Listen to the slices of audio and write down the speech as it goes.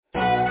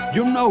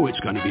You know it's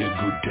going to be a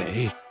good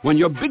day when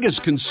your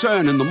biggest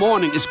concern in the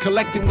morning is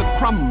collecting the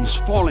crumbs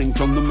falling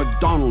from the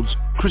McDonald's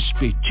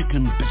crispy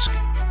chicken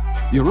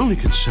biscuit. Your only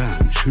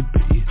concern should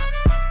be,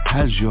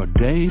 has your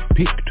day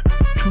peaked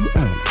too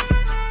early?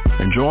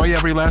 Enjoy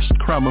every last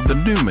crumb of the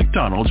new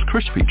McDonald's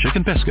crispy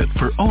chicken biscuit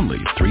for only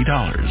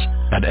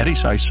 $3. Add any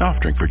size soft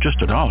drink for just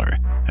 $1,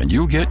 and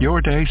you'll get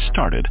your day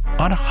started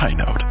on a high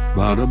note.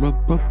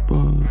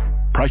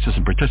 Ba-da-ba-ba-ba. Prices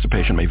and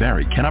participation may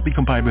vary. Cannot be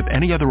combined with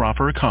any other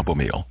offer or combo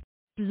meal.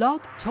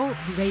 Blog Talk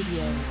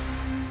Radio.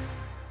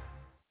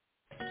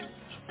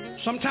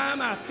 Sometimes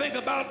I think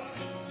about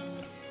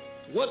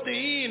what the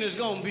end is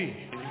going to be.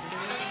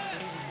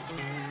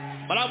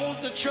 But I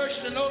want the church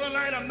to know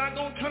tonight I'm not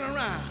going to turn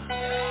around.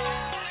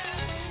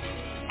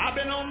 I've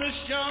been on this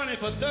journey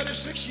for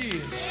 36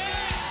 years.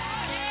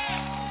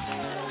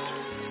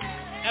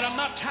 And I'm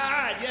not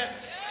tired yet.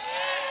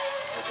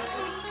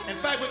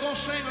 In fact, we're going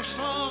to sing a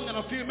song in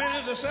a few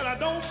minutes that said, I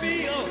don't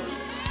feel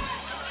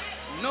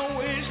no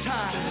ways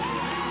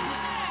tired.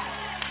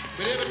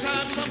 But every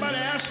time somebody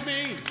asks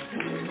me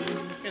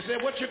and say,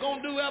 what you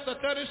going to do after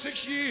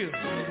 36 years?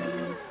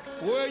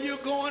 Where are you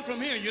going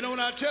from here? You know what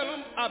I tell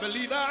them? I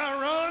believe I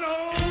run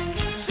on.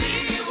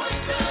 See what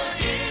the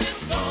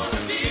end's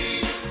gonna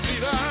be.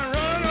 Believe I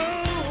run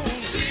on.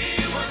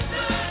 See what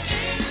the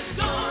end's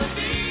gonna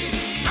be.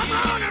 I'm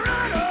gonna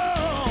run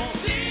on.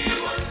 See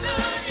what the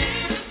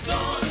end's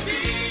gonna be.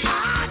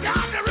 I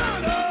got to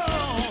run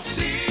on.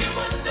 See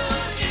what the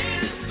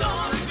end's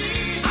gonna be.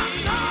 I'm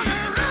gonna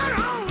run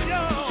on,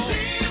 yo.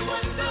 See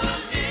what the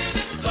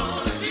end's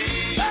gonna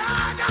be. I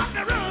got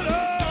to run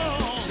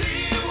on.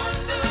 See what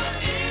the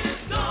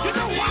you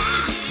know why?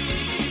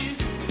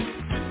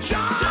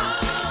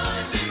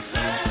 John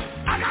declared,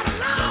 I got a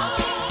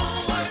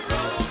long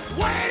road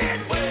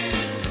waiting for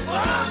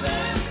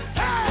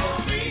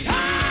me.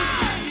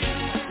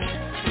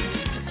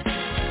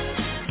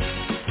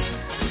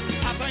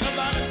 I think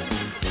about it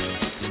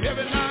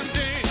every now and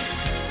then.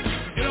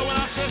 You know what I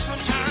say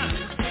sometimes?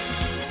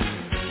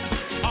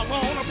 I'm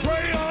gonna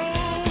pray on.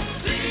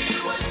 See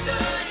what the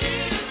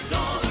end's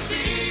gonna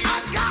be. I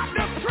got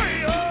to pray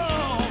on.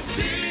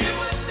 See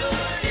what the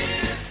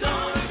end's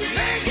gonna be.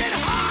 Make it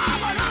hard,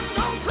 but I'm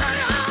gonna pray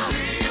on.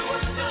 See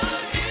what the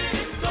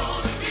end's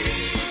gonna be.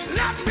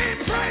 Let me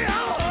pray on.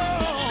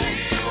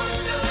 See what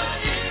the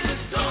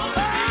end's gonna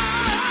be.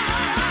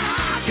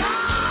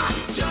 God,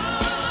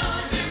 John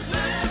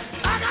declared,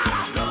 I got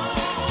a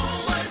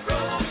long white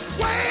road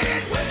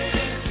waiting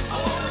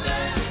over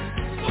there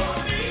for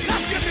me.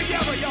 Let's get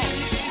together, y'all.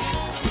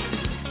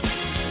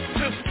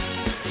 Listen.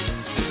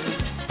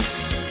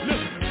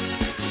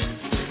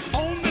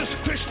 On this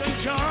Christian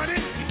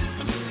journey,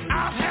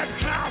 I've had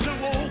clouds and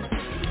woes.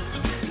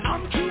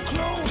 I'm too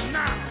close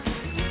now.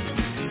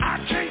 I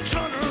can't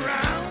turn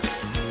around.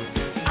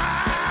 I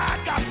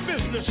got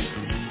business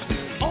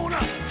on a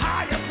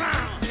higher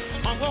ground.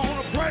 I'm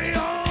gonna pray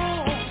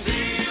on.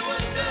 See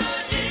what the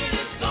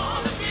end's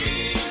gonna be.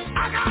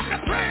 I got to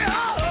pray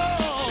on.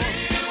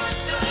 See what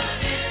the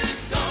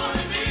end's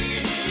gonna be.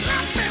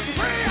 Let me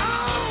pray on.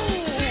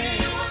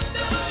 See what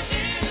the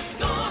end's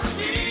gonna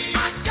be. I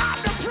got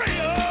to pray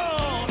on.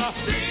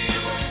 See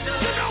what the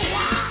you know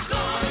why?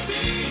 Gonna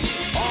be.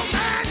 Oh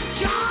man,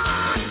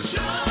 John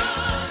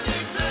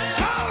declared,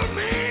 told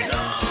me,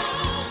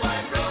 long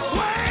white road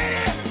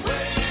waiting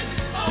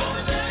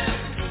over there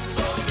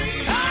for me.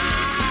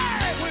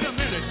 Hey, wait a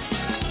minute.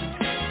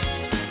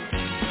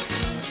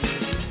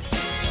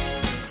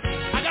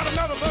 I got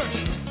another verse.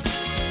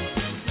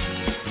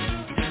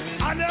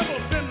 I never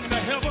been to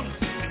heaven,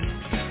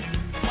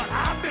 but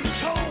I've been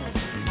told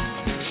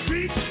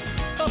streets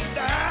up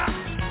there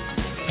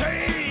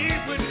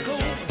paved with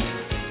gold.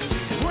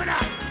 When I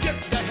get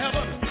to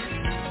heaven,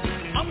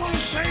 I'm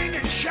gonna sing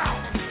and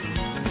shout.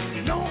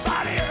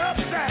 Nobody up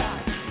there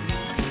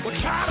will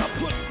try to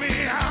put me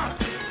out.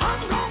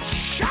 I'm gonna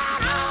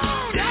shout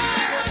on,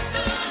 yeah. See what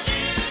the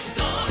end's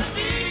gonna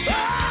be.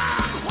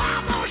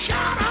 I'm gonna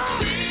shout on.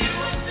 See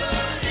what the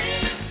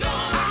end's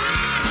gonna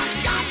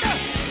be. I got to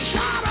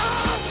shout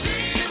on.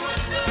 See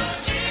what the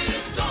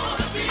end's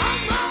gonna be.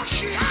 I'm gonna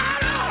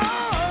shout on.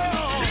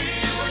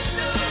 See what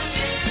the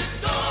end's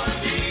gonna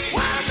be.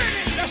 Wait a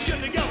minute, let's get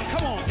together.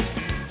 Come on.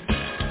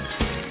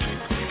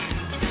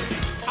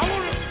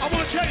 I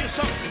wanna tell you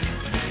something.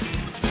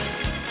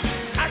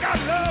 I got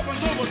loved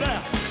ones over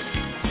there.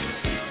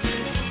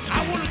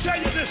 I want to tell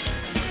you this.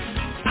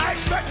 I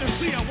expect to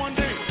see him one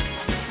day.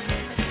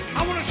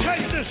 I want to tell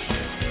you this.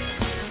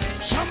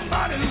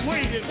 Somebody's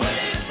waiting for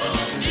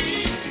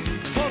me.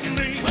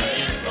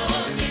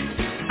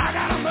 I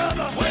got a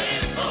mother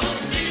waiting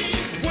on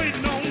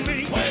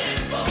me.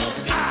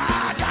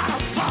 I got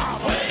a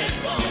father.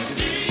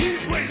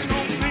 He's waiting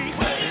on me.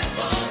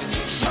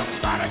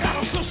 Somebody got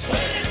a sister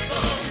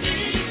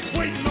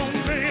waiting on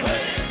me.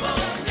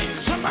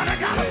 Somebody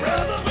got a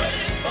brother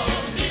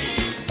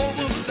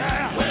over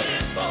there.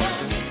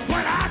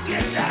 When I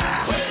get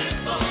there,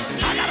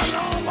 I got a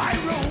long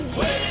white road.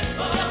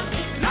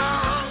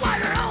 Long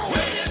white road.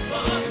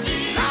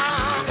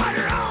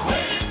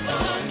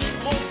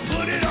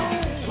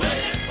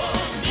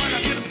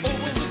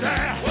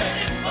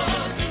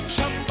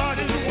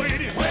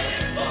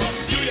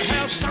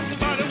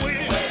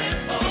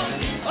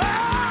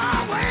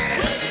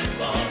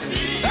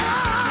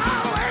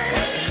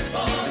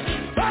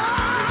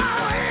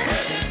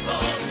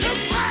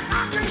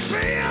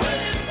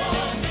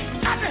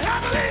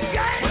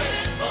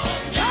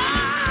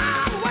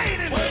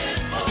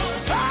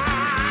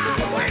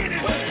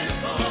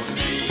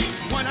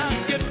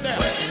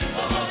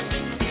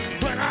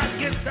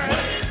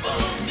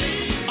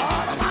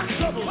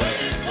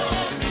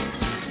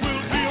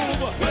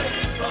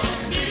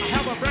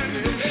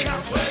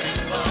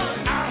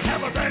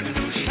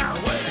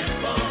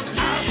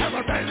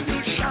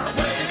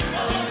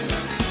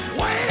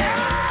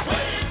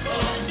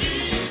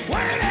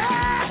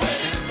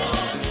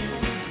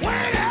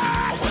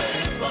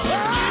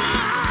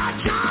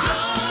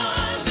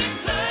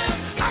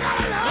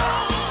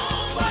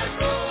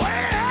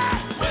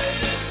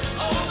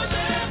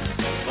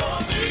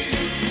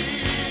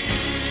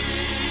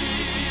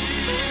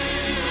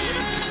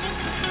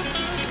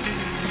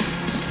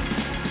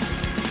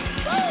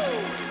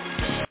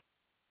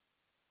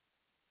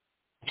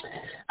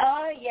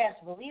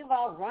 believe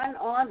I'll run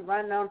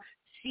on,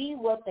 see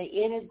what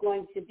the end is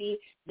going to be.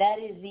 That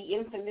is the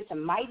infamous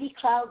Mighty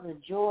Clouds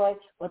of Joy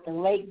with the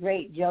late,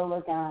 great Joe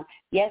Ligon.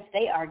 Yes,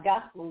 they are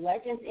gospel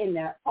legends in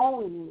their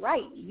own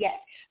right. Yes.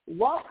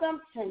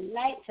 Welcome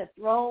tonight to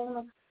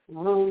Throne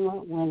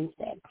Room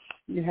Wednesday.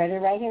 You heard it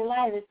right here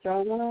live. It's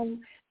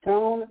Throne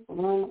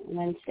Room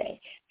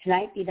Wednesday.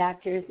 Tonight the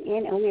doctor is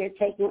in, and we are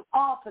taking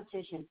all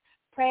petitions,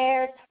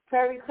 prayers,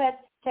 prayer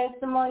requests,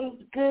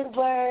 testimonies, good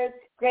words,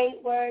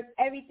 great words.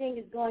 Everything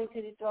is going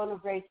to the throne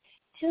of grace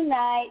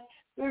tonight.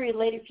 We're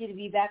elated for you to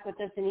be back with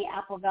us in the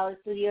Apple Valley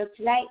studio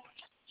tonight.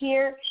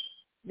 Here,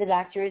 the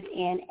doctor is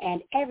in,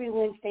 and every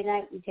Wednesday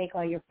night we take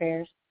all your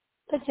prayers,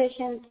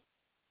 petitions,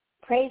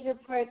 praise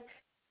reports,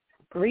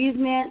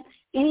 bereavement,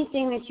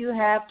 anything that you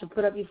have to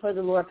put up before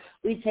the Lord.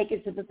 We take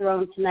it to the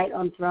throne tonight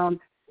on Throne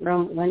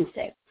Room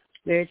Wednesday.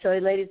 We're so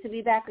elated to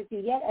be back with you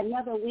yet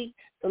another week.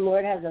 The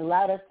Lord has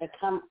allowed us to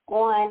come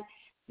on.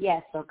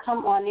 Yes, so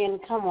come on in.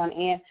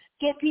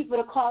 Get people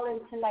to call in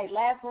tonight.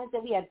 Last Wednesday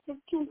we had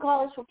 15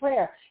 callers for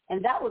prayer,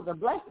 and that was a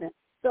blessing.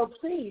 So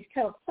please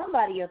tell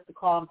somebody else to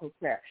call them for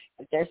prayer.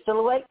 If they're still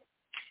awake,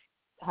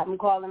 have them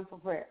call them for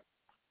prayer.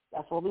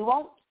 That's what we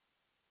want.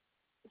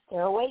 If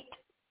they're awake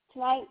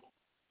tonight,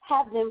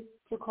 have them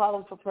to call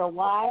them for prayer.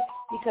 Why?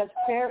 Because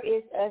prayer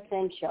is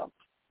essential.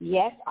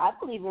 Yes, I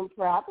believe in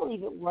prayer. I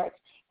believe it works.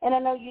 And I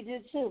know you do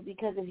too,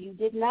 because if you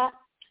did not,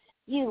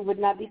 you would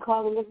not be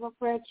calling in for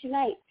prayer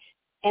tonight.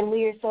 And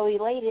we are so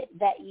elated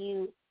that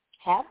you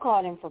have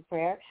called in for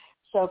prayer.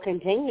 So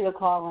continue to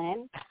call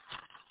in,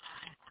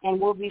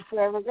 and we'll be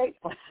forever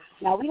grateful.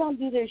 Now, we don't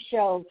do this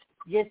show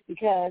just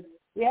because.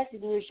 We have to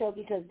do this show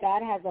because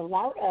God has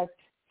allowed us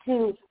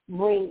to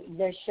bring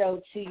the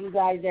show to you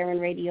guys there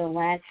in Radio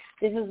Land.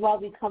 This is why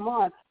we come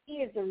on. He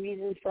is the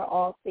reason for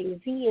all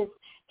things. Jesus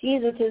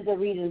is the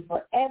reason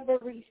for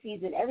every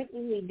season.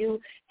 Everything we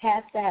do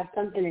has to have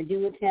something to do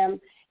with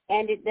him,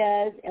 and it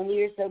does, and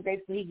we are so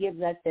grateful he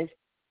gives us this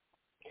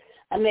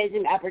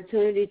amazing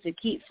opportunity to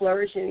keep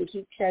flourishing and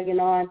keep chugging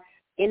on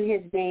in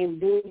his name,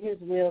 doing his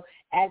will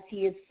as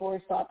he has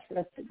forethought for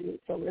us to do.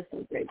 So we're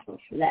so grateful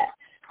for that.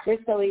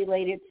 We're so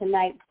elated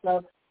tonight.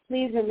 So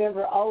please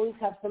remember, always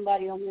have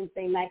somebody on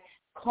Wednesday night.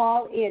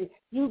 Call in.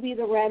 You be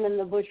the ram in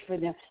the bush for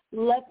them.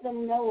 Let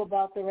them know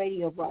about the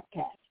radio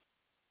broadcast.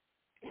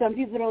 Some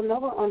people don't know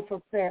we're on for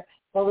prayer,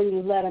 but when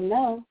you let them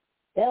know,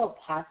 they'll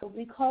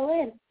possibly call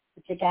in.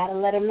 But you got to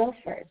let them know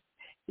first.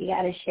 You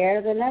got to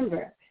share the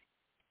number.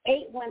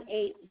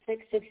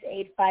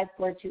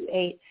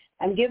 818-668-5428.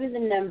 I'm giving the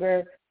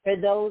number for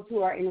those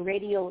who are in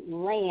Radio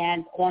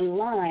Land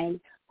online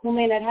who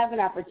may not have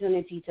an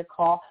opportunity to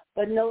call,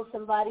 but know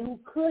somebody who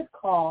could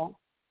call.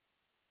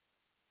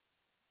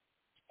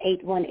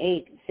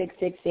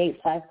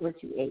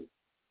 818-668-5428.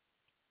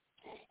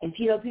 If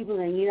you know people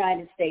in the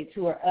United States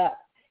who are up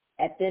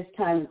at this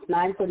time, it's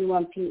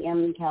 9:41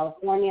 p.m. in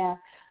California.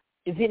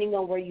 Depending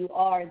on where you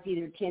are, it's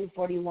either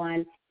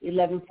 10:41,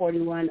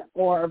 11:41,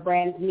 or a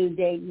brand new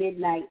day,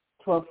 midnight,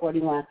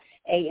 12:41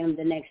 a.m.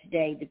 the next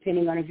day,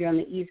 depending on if you're on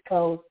the East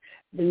Coast,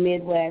 the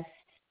Midwest,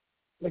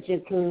 which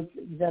includes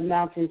the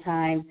Mountain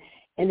Time,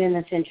 and then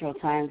the Central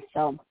Time.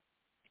 So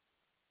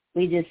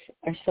we just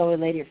are so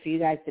elated for you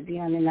guys to be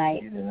on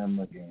tonight.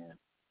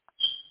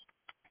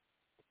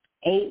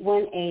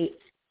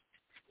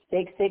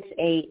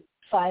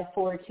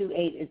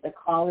 818-668-5428 is the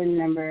call-in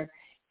number.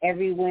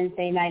 Every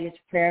Wednesday night is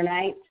prayer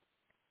night.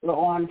 We're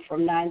on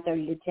from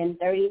 9:30 to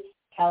 10:30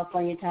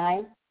 California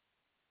time.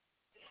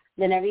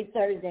 Then every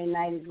Thursday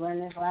night is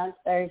Learner's Lounge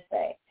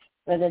Thursday,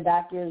 where the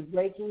doctor is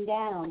breaking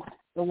down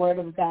the Word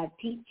of God,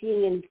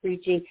 teaching and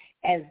preaching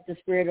as the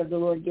Spirit of the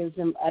Lord gives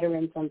him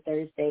utterance on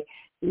Thursday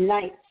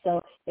night.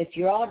 So if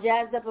you're all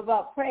jazzed up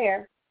about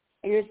prayer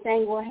and you're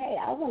saying, well, hey,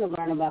 I want to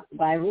learn about the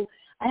Bible,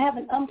 I have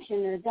an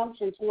umption and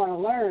assumption to want to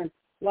learn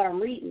what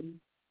I'm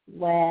reading.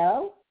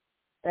 Well,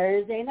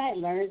 Thursday night,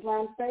 Learner's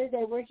Lounge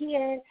Thursday, we're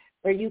here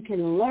where you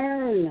can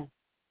learn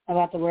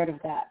about the Word of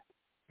God.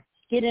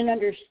 Get an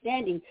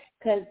understanding,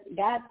 because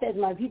God says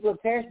my people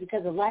perish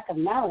because of lack of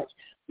knowledge.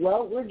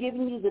 Well, we're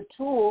giving you the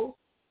tools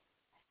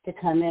to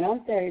come in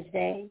on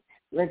Thursday.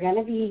 We're going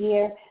to be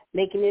here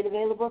making it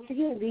available for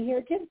you to be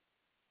here too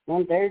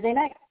on Thursday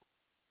night.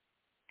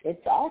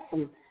 It's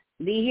awesome.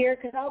 Be here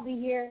because I'll be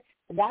here.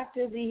 The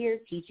doctor will be here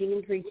teaching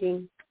and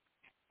preaching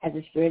as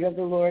the Spirit of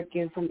the Lord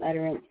gives him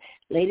utterance.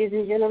 Ladies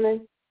and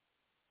gentlemen,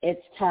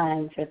 it's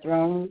time for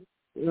Throne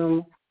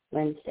Room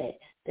Wednesday.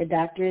 The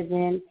doctor is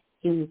in.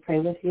 He will pray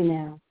with you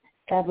now.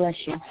 God bless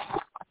you.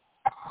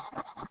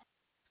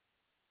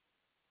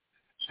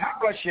 God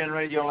bless you in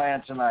Radio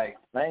Land tonight.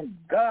 Thank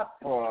God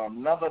for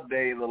another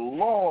day the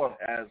Lord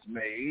has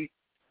made.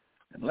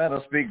 And let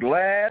us be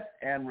glad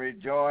and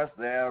rejoice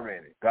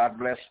therein. God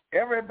bless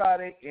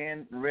everybody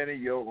in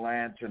Radio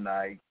Land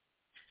tonight.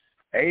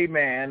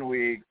 Amen.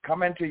 We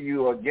coming to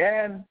you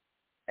again.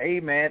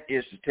 Amen.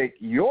 Is to take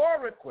your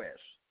request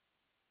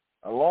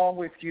along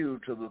with you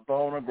to the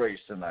throne of grace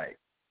tonight.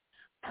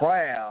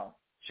 Prayer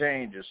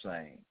changes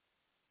things.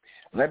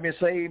 Let me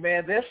say,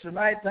 amen, this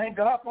tonight. Thank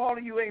God for all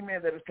of you,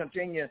 amen, that is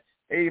continue,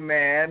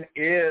 amen,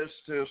 is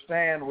to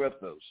stand with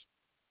us.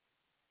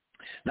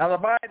 Now, the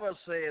Bible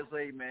says,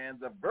 amen,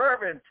 the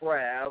fervent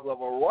prayers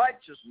of a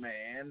righteous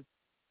man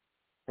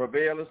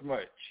prevaileth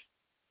much.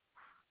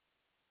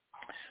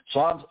 So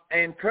I'm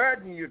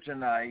encouraging you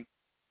tonight,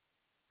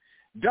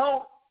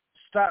 don't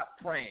stop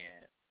praying.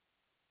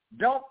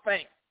 Don't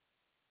think.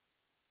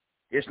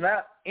 It's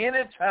not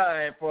any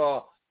time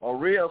for a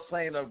real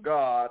saint of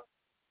God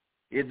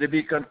is to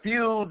be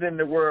confused in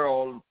the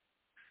world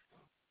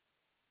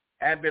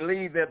and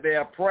believe that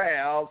their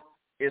prayers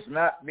is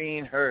not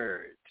being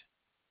heard.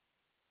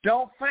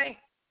 Don't think.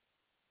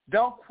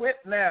 Don't quit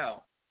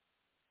now.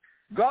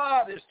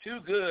 God is too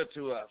good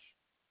to us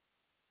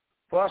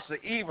for us to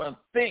even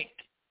think.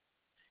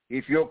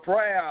 If your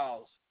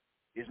prayers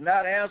is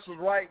not answered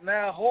right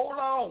now, hold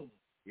on.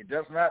 It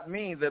does not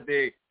mean that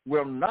they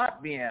will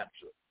not be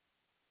answered.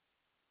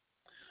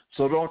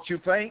 So don't you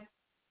think?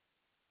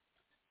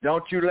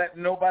 Don't you let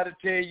nobody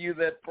tell you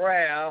that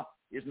prayer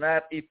is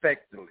not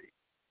effectively.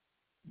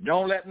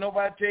 Don't let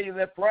nobody tell you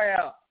that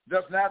prayer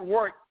does not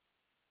work.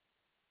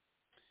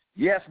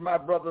 Yes, my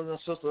brothers and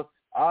sisters,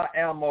 I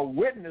am a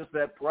witness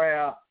that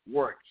prayer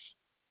works.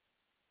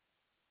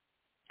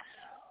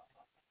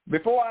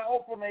 Before I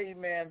open,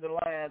 amen, the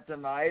line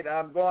tonight,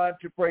 I'm going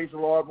to, praise the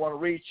Lord, I want to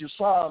read you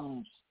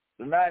Psalms,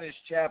 the 90th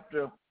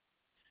chapter,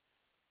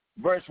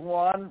 verse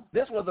 1.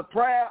 This was the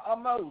prayer of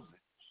Moses.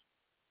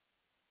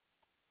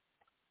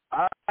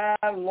 I,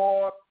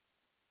 Lord,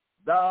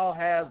 thou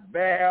hast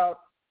bowed,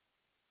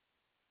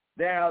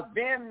 thou hast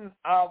been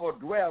our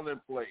dwelling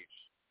place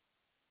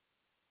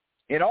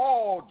in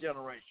all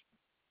generations.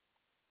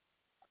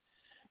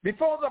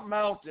 Before the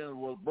mountain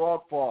was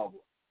brought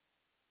forward,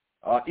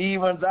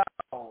 even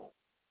thou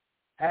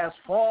hast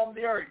formed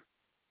the earth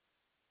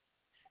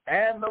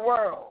and the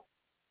world,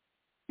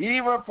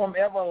 even from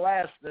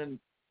everlasting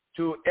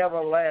to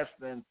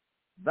everlasting,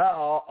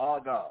 thou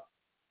art God.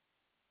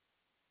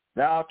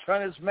 Thou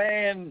turnest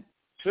man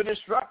to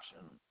destruction,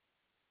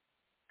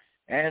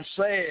 and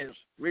says,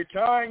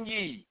 return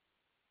ye,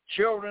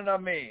 children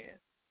of men.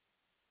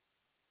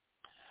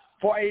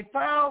 For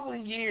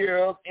 1,000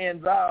 years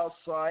in thy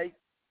sight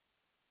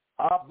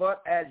are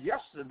but as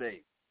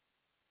yesterday,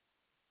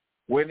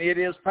 when it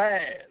is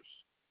past,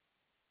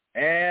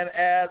 and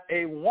as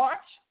a watch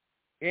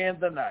in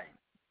the night.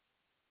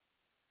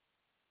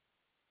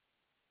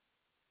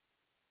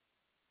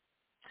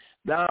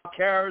 Thou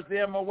carriest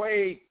them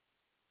away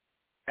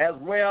as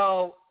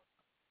well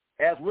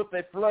as with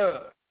a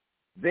flood.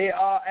 They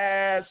are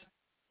as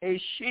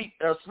a sheep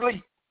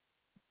asleep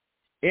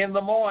in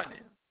the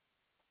morning.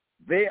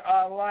 They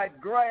are like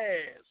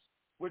grass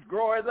which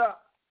groweth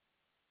up.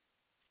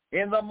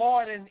 In the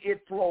morning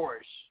it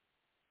flourishes,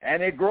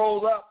 and it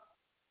grows up.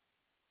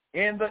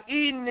 In the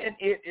evening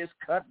it is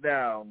cut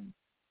down,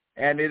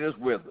 and it is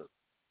withered.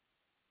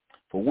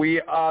 For we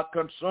are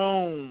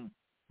consumed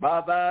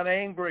by thine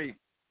anger,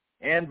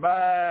 and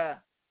by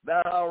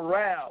thy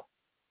wrath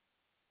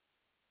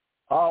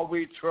are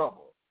we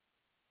troubled.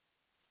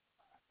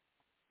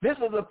 This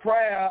is the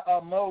prayer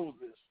of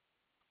Moses,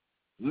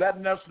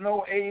 letting us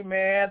know,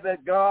 amen,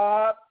 that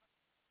God,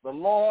 the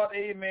Lord,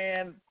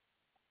 amen,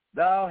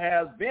 thou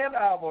hast been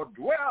our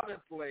dwelling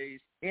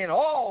place in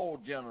all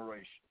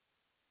generations.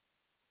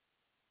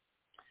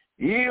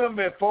 Even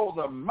before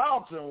the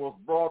mountain was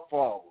brought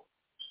forward,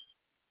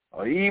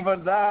 or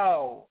even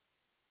thou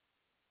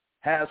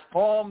hast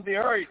formed the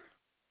earth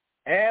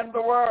and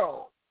the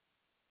world.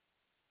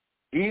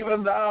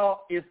 Even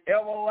thou is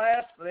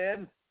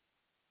everlasting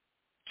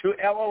to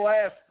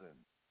everlasting.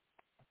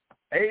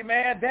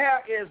 Amen.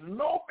 There is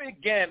no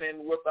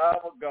beginning with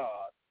our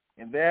God,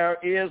 and there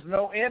is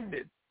no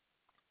ending.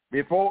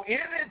 Before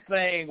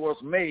anything was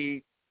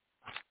made,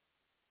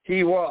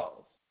 he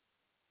was.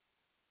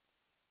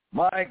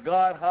 My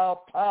God,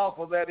 how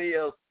powerful that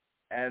is.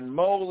 And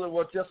Moses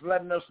was just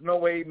letting us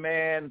know,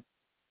 amen,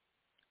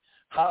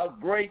 how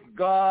great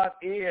God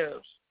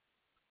is.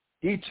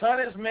 He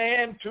turned his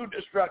man to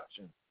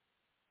destruction.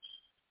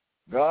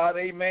 God,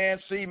 amen,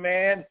 see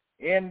man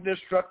in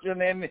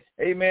destruction, and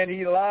amen,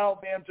 he allowed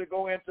them to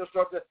go into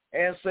destruction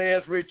and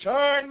says,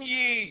 return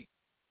ye,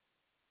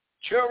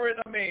 children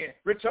of men,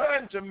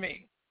 return to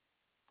me.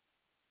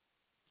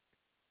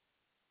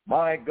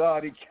 My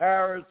God, he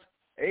carries,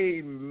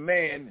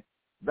 amen,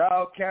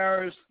 thou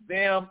carriest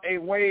them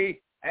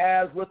away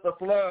as with the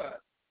flood.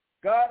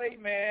 God,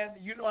 amen,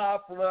 you know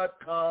how flood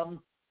comes,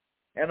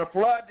 and the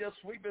flood just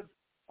sweepeth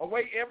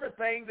away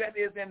everything that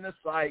is in the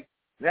sight.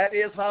 That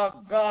is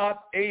how God,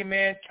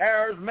 amen,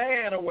 carries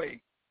man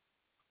away.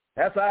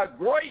 That's how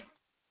great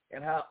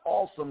and how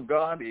awesome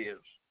God is.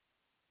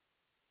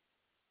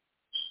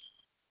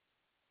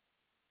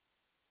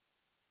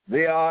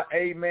 They are,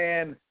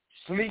 amen,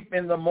 sleep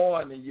in the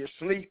morning. You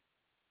sleep,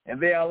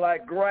 and they are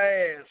like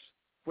grass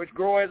which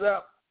grows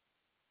up.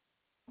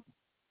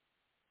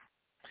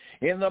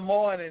 In the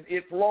morning,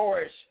 it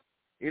flourishes.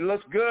 It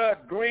looks good,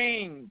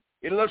 green.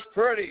 It looks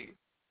pretty.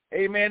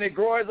 Amen. It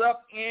grows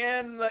up.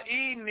 In the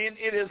evening,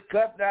 it is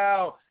cut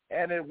down,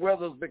 and it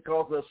withers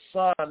because the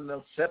sun has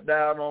set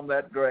down on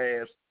that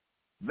grass.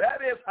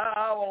 That is how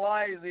our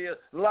lives is,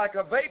 like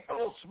a vapor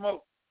of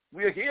smoke.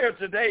 We're here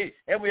today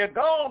and we are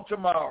gone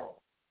tomorrow.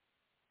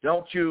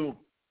 Don't you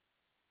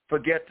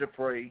forget to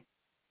pray.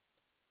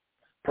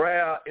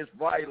 Prayer is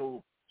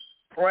vital.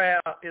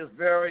 Prayer is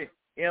very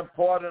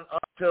important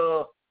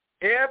unto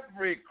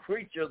every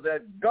creature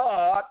that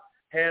God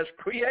has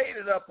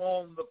created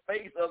upon the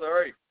face of the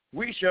earth.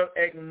 We shall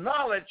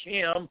acknowledge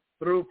him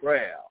through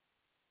prayer.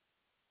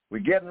 We're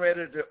getting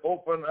ready to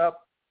open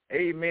up,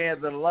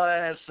 amen, the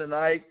lines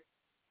tonight.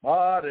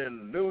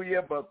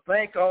 Hallelujah. But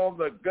think on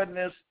the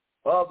goodness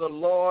of the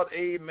Lord,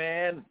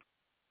 amen.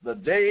 The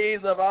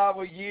days of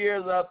our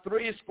years are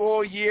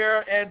 80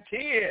 years and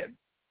 10.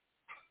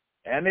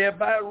 And if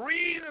by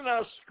reason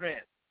of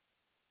strength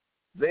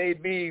they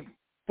be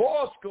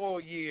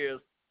 80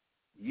 years,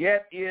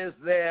 yet is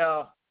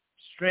their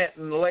strength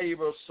and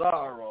labor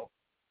sorrow,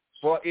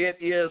 for it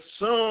is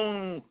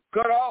soon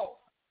cut off,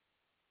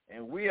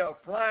 and we are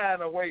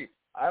flying away.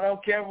 I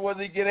don't care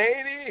whether you get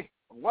 80,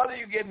 whether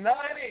you get 90,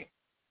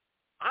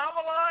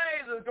 our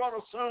lives is going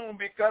to soon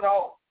be cut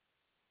off.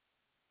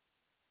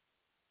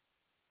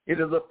 It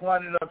is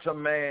appointed unto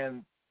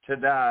man to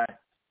die,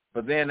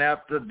 but then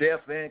after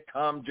death then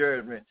come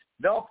judgment.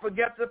 Don't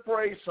forget to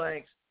pray,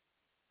 saints.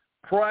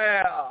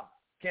 Prayer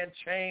can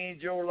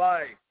change your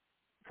life.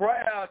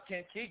 Prayer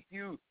can keep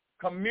you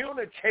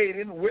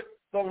communicating with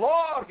the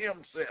Lord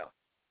himself.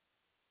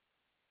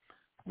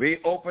 We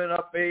open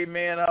up,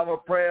 amen, our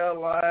prayer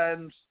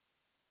lines.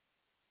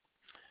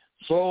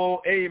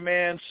 So,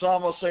 amen,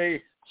 some will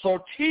say,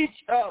 so teach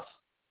us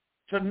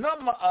to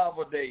number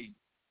our days,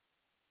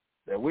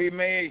 that we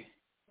may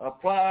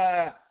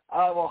apply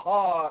our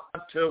heart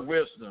to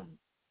wisdom.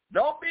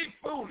 Don't be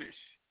foolish.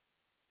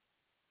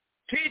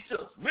 Teach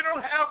us. We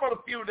don't have but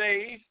a few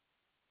days.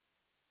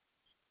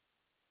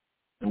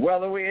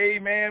 Whether we,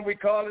 amen, we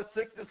call it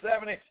 60,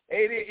 70,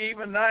 80,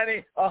 even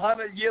 90,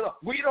 100 years,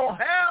 we don't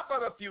have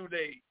but a few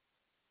days.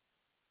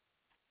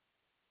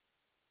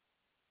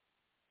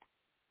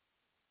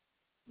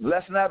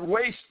 Let's not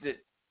waste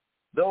it,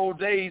 those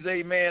days,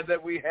 amen,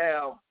 that we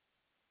have.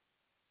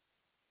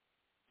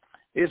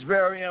 It's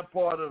very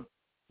important.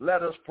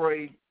 Let us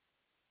pray.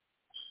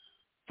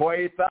 For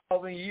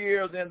 1,000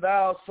 years in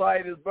thy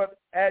sight is but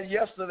as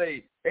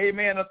yesterday.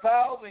 Amen.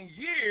 1,000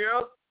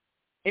 years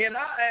in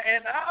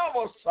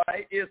our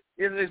sight is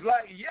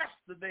like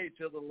yesterday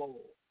to the Lord.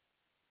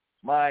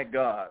 My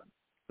God.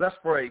 Let's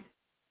pray.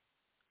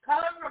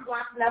 Caller from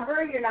block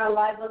number, you're now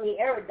live on the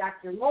air with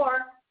Dr.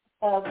 Moore.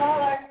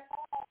 Caller.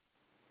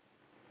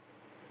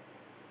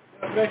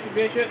 God bless you,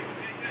 Bishop.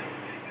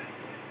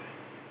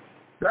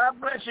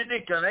 God bless you,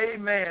 Deacon.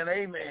 Amen.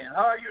 Amen.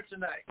 How are you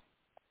tonight?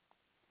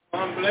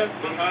 I'm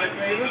blessed with high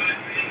favor.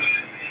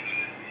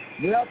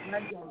 Well,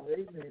 thank God.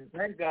 Amen.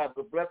 Thank God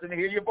for blessing to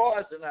hear your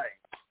voice tonight.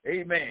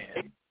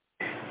 Amen.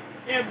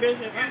 Yeah,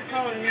 Bishop, I'm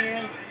calling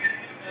in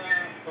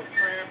for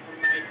prayer for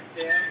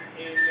myself.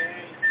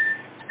 Amen.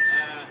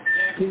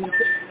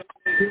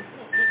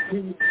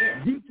 Can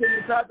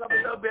you talk up a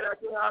little bit? I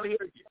can hardly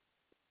hear you.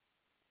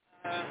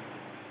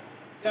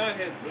 God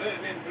has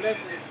been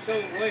blessing us so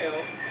well.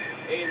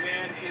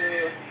 Amen. To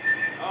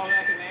all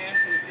I can ask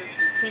is just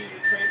continue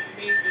to pray for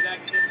me that I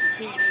can just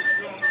continue to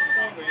grow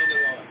stronger in the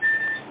Lord.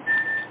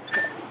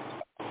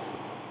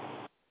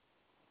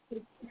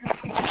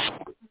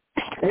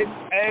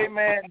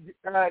 Amen.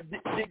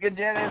 Deacon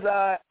Jennings,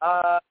 I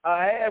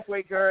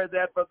halfway heard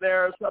that, but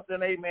there's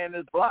something, amen,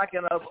 that's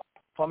blocking us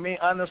from me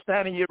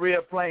understanding you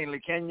real plainly.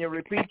 Can you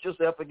repeat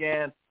yourself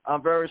again?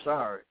 I'm very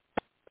sorry.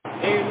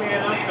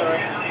 Amen. I'm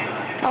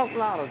sorry. Talk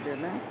louder,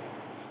 man.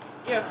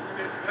 Yes,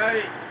 I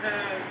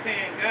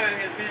saying God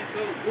has been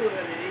so good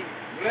and he's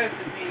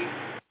blessing me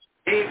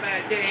day by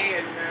day,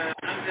 and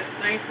I'm just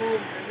thankful.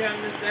 And then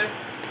that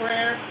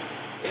prayer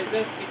is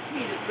just the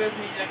key to bless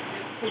me. I can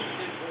just push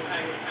this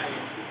higher.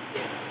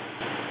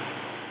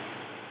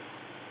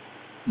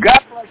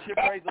 God bless you,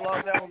 praise the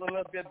Lord. That was a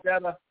little bit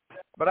better.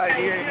 But I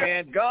hear you,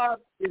 man. God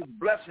is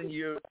blessing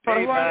you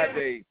day by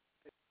day.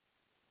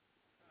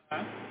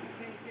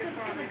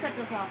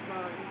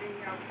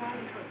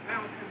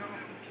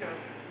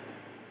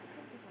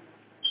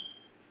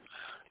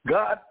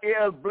 God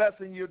is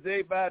blessing you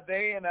day by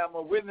day, and I'm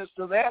a witness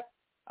to that.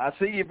 I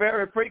see you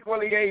very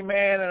frequently,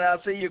 amen, and I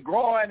see you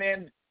growing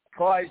in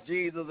Christ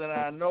Jesus, and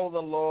I know the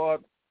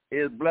Lord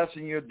is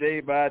blessing you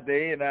day by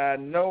day, and I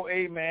know,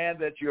 amen,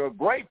 that you're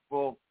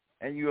grateful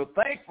and you're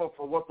thankful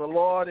for what the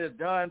Lord has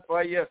done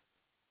for you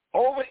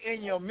over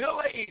in your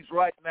middle age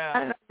right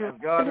now.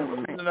 And God is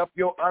opening up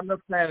your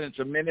understanding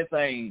to many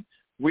things.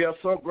 We are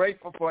so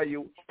grateful for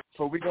you.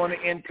 So we're going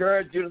to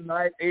encourage you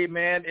tonight,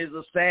 amen, is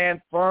to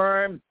stand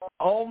firm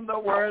on the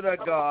word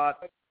of God.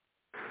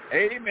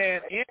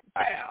 Amen. In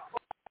prayer.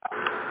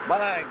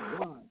 My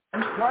God.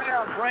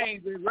 Prayer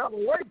brings a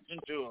revelation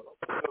to us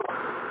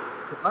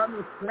to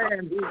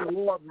understand who the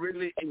Lord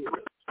really is.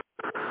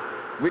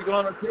 We're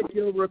going to take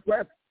your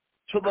request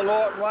to the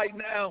Lord right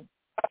now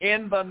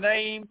in the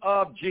name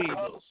of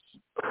Jesus.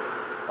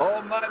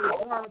 Almighty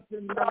God,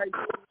 tonight,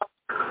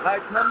 I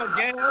come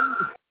again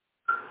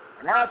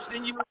and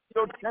asking you,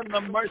 your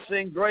tender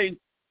mercy and grace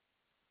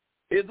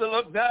is to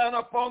look down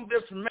upon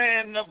this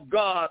man of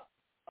God.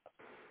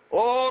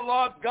 Oh,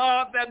 Lord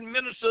God, that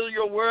ministers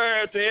your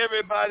word to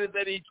everybody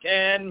that he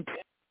can.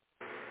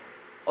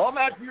 Oh, I'm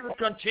asking you to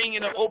continue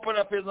to open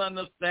up his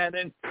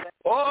understanding.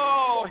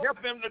 Oh,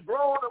 help him to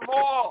grow the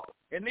more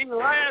in these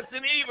last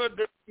and evil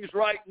days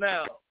right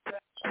now.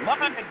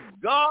 My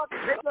God,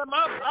 take him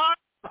up high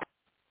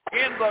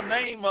in the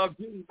name of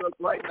Jesus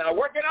right now.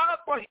 Work it out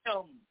for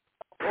him.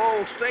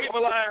 Oh,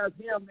 stabilize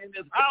him in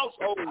his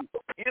household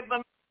in the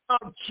name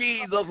of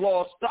Jesus,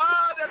 Lord.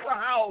 Start at the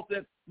house,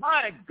 and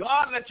my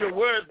God, let your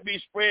words be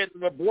spread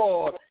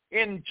abroad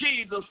in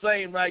Jesus'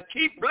 name. Right?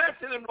 Keep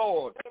blessing him,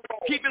 Lord.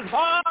 Keep his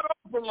heart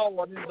open,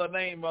 Lord, in the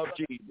name of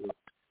Jesus.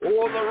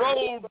 Oh, the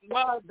road,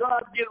 my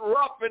God, get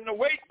rough and the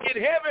weight get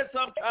heavy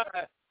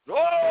sometimes.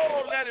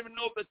 Oh, let him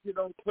know that you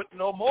don't put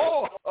no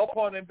more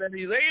upon him than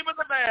he's able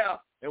to bear.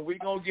 And we're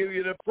going to give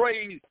you the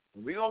praise.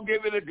 We're going to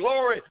give you the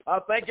glory. I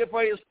thank you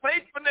for his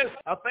faithfulness.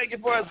 I thank you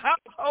for his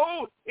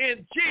household.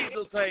 In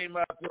Jesus' name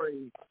I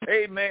pray.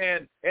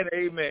 Amen and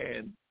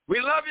amen. We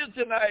love you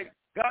tonight.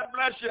 God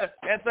bless you,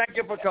 and thank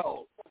you for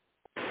calling.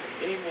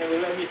 Amen. We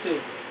love you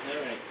too.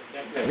 All right.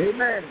 God bless.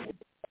 Amen.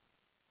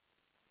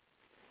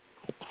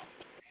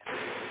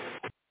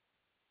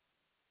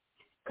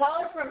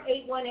 Caller from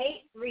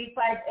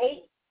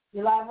 818-358.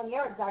 You're live on the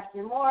air with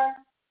Dr. Moore.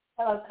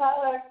 Hello,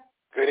 caller.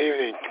 Good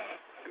evening,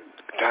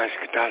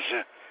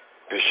 Katasha,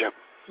 Bishop.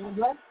 God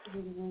bless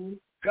you.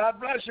 God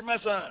bless you, my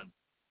son.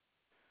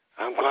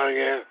 I'm calling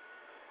in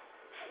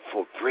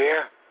for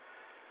prayer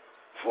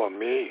for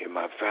me and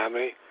my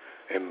family,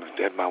 and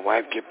that my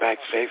wife get back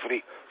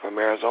safely from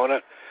Arizona,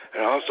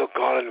 and also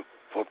calling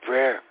for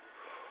prayer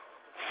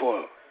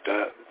for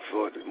the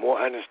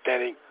more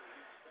understanding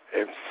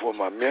and for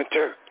my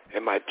mentor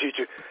and my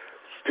teacher.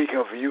 Speaking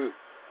of you,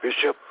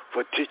 Bishop,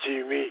 for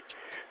teaching me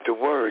the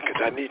word,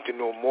 because I need to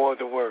know more of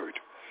the word.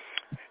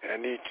 And I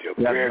need a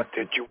prayer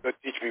that you will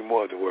teach me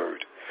more of the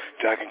word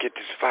so I can get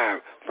this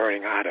fire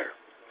burning hotter.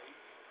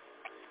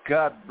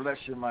 God bless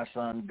you, my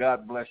son.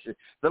 God bless you.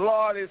 The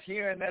Lord is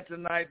hearing that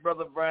tonight,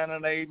 Brother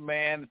Brandon.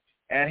 Amen.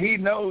 And he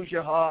knows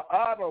your heart.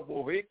 The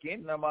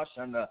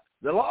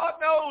Lord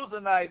knows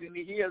tonight, and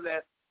he hears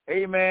that.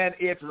 Amen.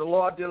 If the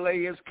Lord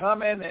delay his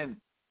coming and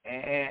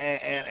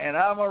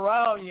I'm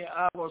around you,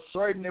 I will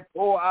certainly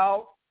pour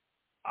out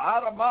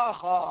of my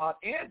heart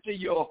into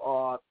your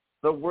heart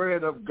the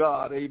word of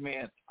God.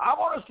 Amen. I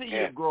want to see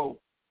you grow.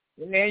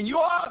 And you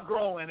are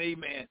growing.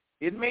 Amen.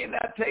 It may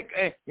not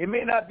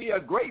be a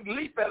great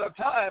leap at a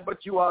time,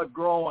 but you are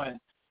growing.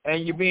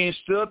 And you're being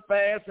stood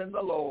fast in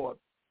the Lord.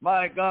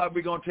 My God,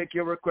 we're going to take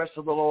your request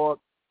to the Lord.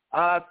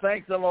 I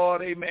thank the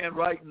Lord, amen,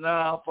 right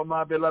now for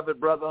my beloved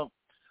brother.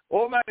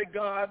 Almighty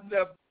God,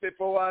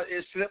 before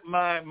it slipped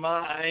my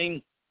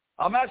mind,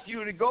 I'm asking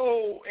you to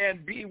go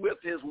and be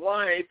with his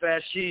wife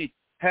as she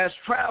has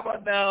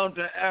traveled down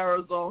to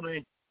Arizona.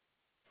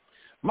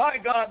 My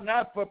God,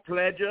 not for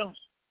pleasure,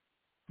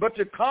 but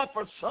to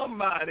comfort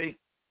somebody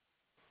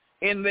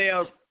in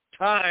their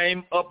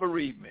time of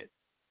bereavement.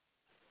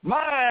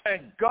 My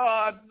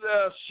God,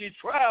 she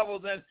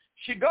travels and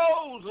she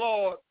goes,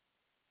 Lord,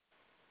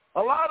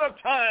 a lot of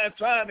time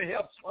trying to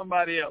help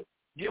somebody else.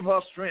 Give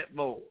her strength,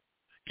 Lord.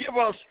 Give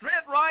her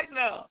strength right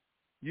now.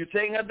 You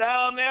take her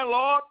down there,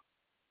 Lord.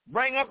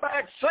 Bring her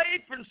back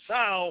safe and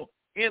sound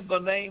in the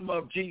name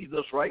of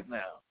Jesus right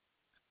now.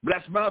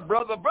 Bless my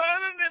brother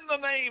Brandon in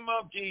the name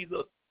of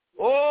Jesus.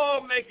 Oh,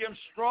 make him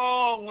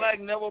strong like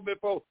never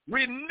before.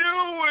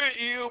 Renew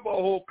you,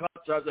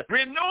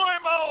 renew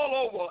him all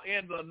over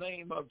in the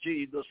name of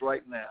Jesus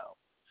right now.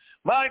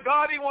 My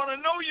God, he want to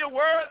know your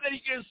word that he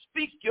can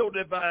speak your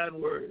divine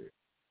word.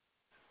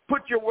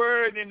 Put your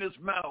word in his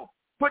mouth.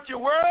 Put your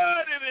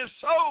word in his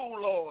soul,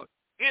 Lord,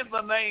 in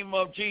the name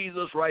of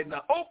Jesus right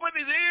now. Open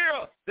his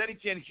ear that he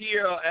can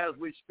hear as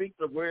we speak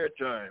the word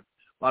to him.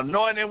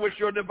 Anoint him with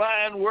your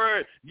divine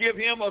word. Give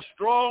him a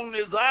strong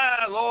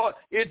desire, Lord,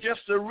 it's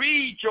just to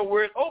read your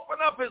word.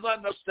 Open up his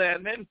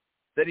understanding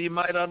that he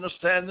might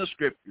understand the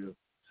scripture.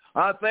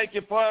 I thank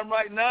you for him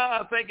right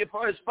now. I thank you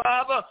for his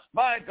father.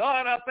 My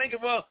God, I thank you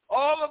for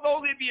all of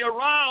those that be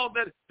around,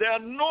 that the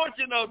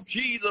anointing of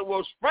Jesus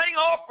will spring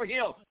off for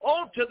him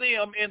onto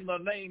them in the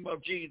name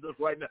of Jesus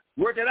right now.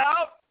 Work it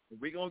out.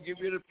 We're going to give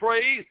you the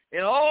praise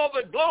and all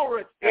the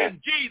glory in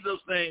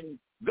Jesus' name.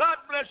 God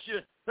bless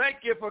you.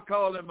 Thank you for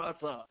calling my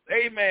son.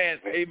 Amen.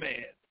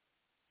 Amen.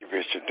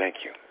 Bishop,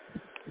 thank you.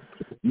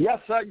 Yes,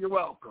 sir. You're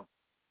welcome.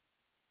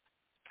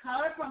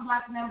 Caller from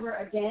block number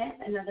again,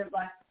 another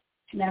block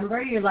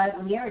number. You're live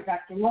on here with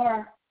Dr.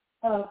 Moore.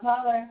 Hello,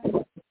 caller.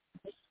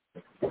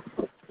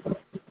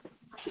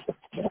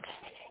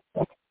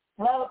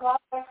 Hello,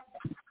 caller.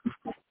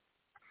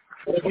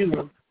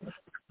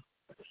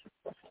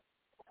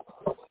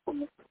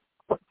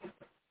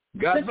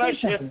 God bless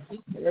you.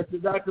 This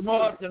is Dr.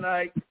 Moore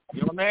tonight.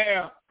 You're on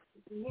air.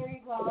 Here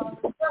you go.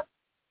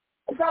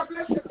 God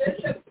bless you,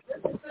 Bishop.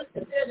 This is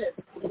Sister Dennis.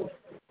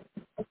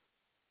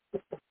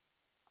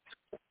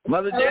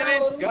 Mother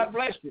Dennis, God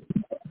bless you.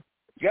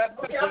 God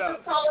bless you.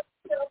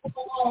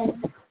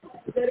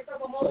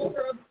 all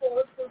her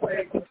before it's too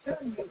late.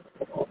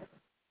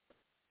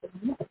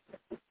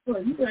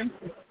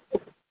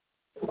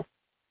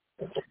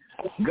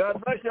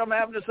 God bless you. I'm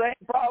having the same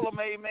problem,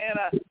 amen.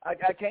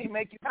 I can't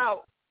make you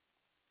out.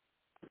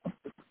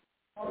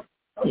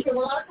 Okay,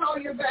 well, I'll call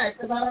you back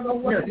because I don't know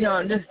what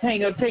No, just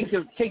hang up. Take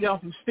it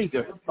off the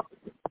speaker.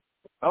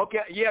 Okay,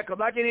 yeah, because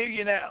I can hear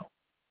you now.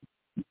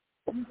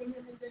 You can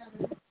hear me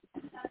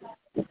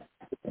down.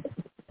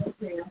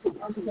 Okay,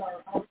 I'm sorry.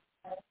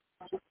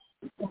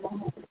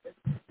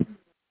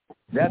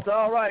 That's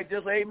all right.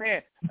 Just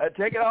amen.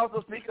 Take it off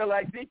the speaker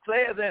like Zeke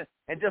says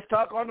and just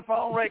talk on the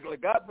phone regularly.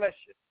 God bless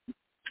you.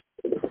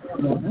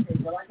 Okay,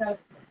 well,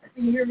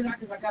 can you hear me now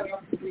because I got it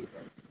off the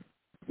speaker?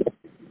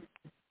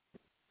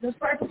 Just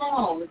pray for my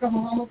home. Come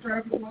home with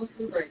traffic was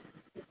too late.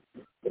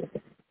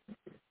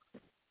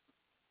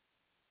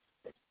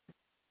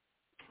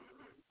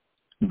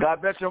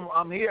 God bless you.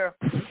 I'm here.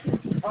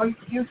 Oh,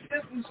 you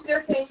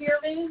still can't hear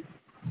me?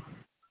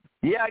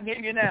 Yeah, I can hear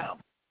you now.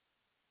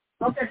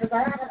 Okay, because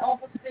I have it off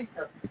the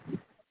speaker.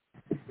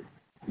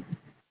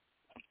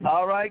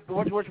 All right.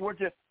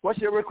 What's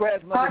your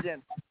request, Mother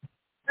Jen?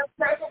 Just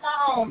pray for my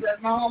home,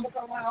 that my home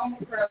become my home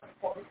of prayer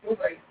before it's too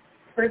late.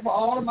 Pray for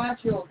all of my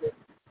children.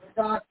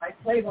 God, I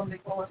save them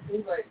before it's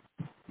too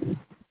late.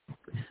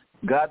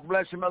 God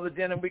bless you, Mother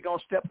Jen, and we're going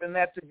to step in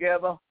that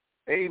together.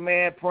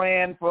 Amen.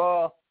 Praying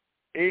for,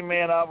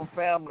 amen, our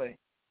family,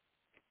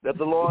 that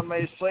the Lord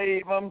may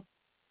save them.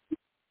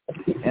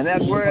 And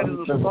that word is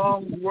a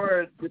strong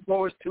word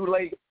before it's too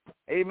late.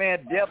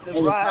 Amen. Death is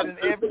riding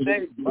every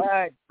day.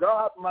 My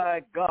God,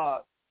 my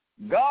God.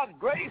 God's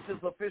grace is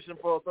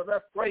sufficient for us. So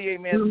let's pray,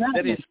 amen,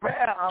 that he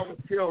spare our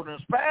children,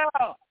 spare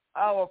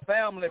our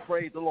family,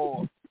 praise the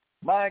Lord.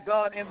 My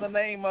God, in the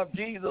name of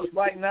Jesus,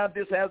 right now,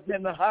 this has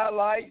been the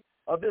highlight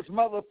of this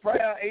mother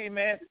prayer,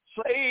 amen.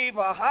 Save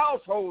our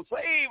household,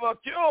 save our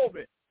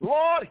children.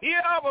 Lord,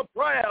 hear our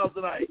prayers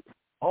tonight.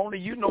 Only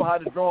you know how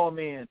to draw them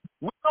in.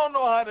 We don't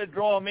know how to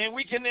draw them in.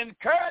 We can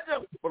encourage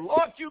them, but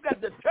Lord, you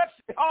got to touch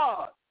their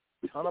heart.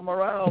 Turn them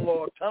around,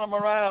 Lord. Turn them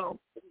around.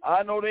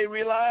 I know they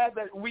realize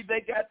that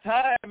they got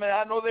time, and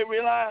I know they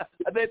realize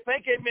they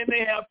think, amen,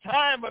 they have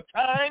time, but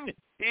time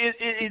is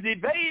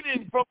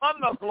evading from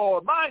under us,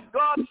 Lord. My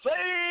God,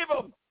 save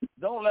them.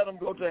 Don't let them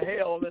go to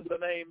hell in the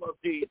name of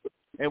Jesus.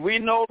 And we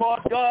know,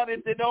 Lord God,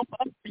 if they don't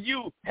come to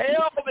you,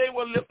 hell, they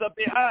will lift up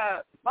their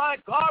eyes. My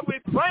God, we're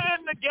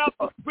praying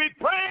together. We're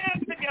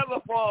praying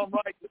together for them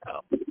right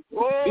now.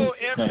 Oh,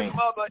 every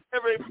mother,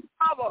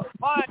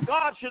 my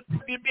God, should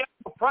be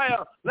a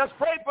prayer. Let's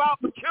pray for our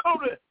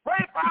children.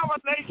 Pray for our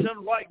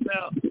nation right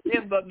now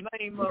in the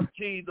name of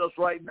Jesus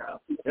right now.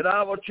 And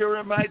our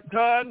children might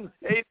turn,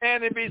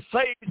 amen, and be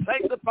saved,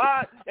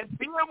 sanctified, and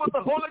filled with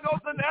the Holy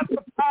Ghost and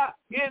amplified.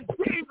 In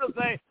Jesus'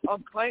 name,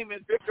 I'm claiming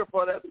victory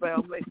for that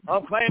family.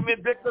 I'm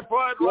claiming victory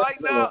for it right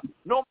now.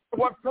 No matter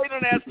what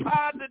Satan has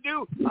tried to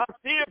do, I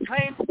still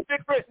claim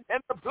victory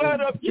and the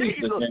blood of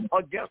Jesus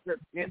against it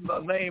in the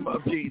name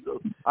of Jesus.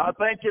 I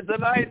thank you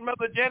tonight,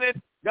 Mother Janet.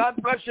 God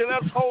bless you.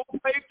 Let's hold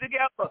faith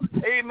together.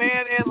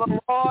 Amen. And the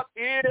Lord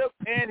is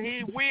and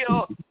he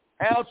will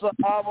answer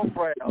our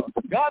prayer.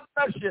 God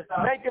bless you.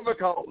 Thank you for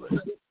calling.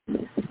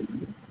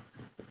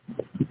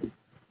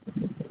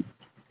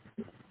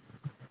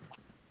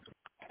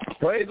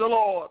 Praise the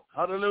Lord.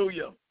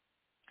 Hallelujah.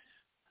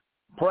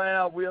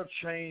 Prayer will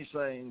change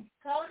things.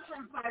 Call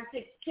from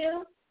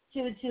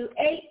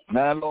 562-228.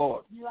 My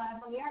Lord. You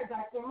have on the air,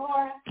 Dr.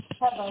 Moore.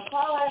 Hello,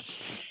 caller.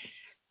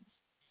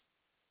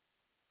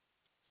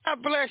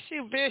 God bless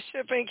you,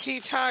 Bishop and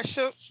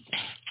Ketasha.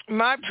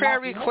 My prayer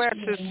request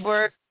is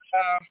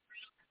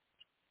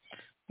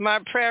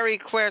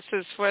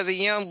for the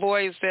young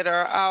boys that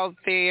are out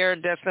there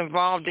that's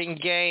involved in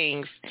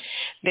gangs.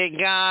 That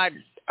God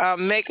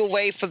make a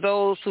way for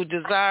those who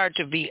desire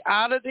to be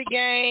out of the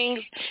gangs,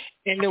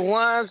 and the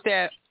ones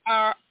that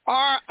are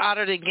out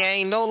of the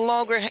gang, no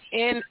longer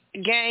in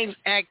gang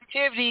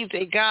activities,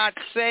 that God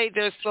save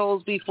their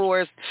souls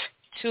before it's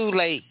too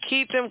late.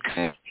 Keep them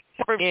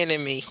from the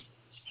enemy.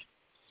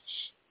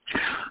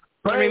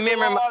 Praise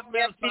remember Lord, my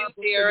nephew,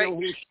 Derek.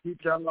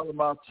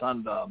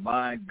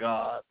 My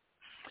God.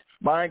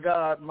 My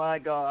God, my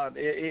God.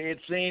 It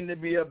seemed to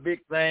be a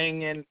big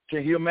thing, and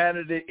to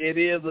humanity, it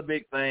is a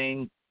big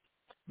thing.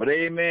 But,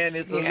 amen,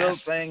 it's a little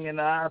thing in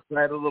the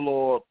eyesight of the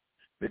Lord,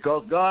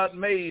 because God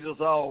made us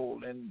all,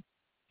 and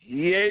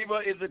he able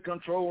is to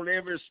control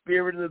every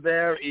spirit that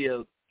there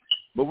is.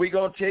 But we're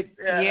going to take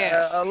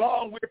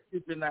along with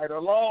you tonight,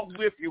 along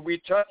with you, we're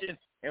touching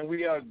and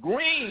we are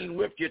agreeing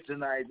with you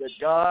tonight that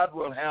God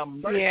will have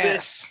mercy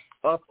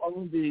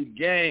upon the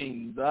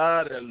gangs.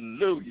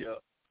 Hallelujah.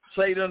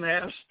 Satan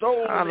has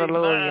stolen their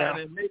mind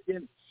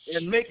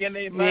and making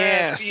their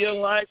mind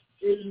feel like,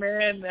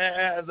 amen,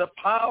 the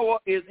power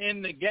is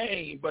in the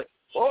game. But,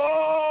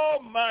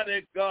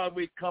 Almighty God,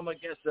 we come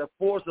against the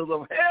forces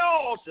of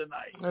hell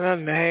tonight. In the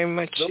name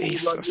of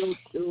Jesus.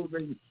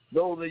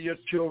 Those are your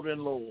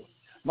children, Lord.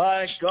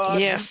 My God,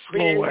 yes,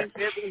 Lord.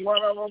 Every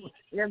one of them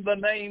in the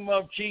name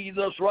of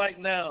Jesus right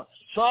now.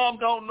 Some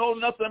don't know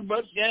nothing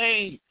but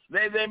gain.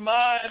 Their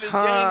mind is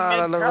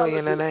hallelujah,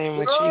 in the name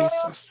of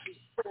Jesus.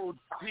 Oh,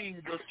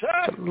 Jesus.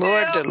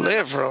 Lord,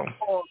 deliver them.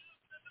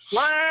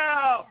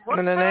 Wow.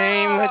 In the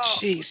name of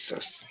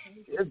Jesus.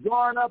 It's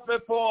going up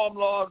before them,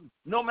 Lord.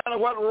 No matter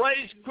what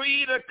race,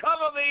 creed, or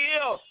color they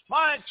are.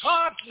 My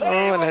God,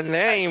 oh, in the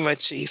name of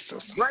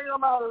Jesus. Bring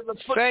them out of the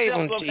footsteps save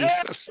them, of Jesus.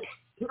 heaven.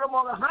 Put them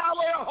on the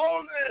highway of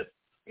holiness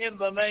in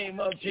the name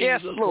of Jesus.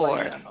 Yes,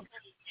 Lord. Right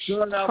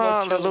Turn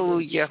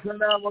hallelujah.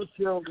 Turn our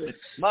children.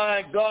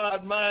 My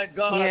God, my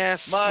God. Yes,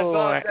 my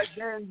Lord. God, that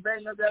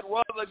gangbanger, that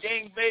was a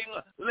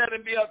gangbanger, let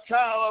him be a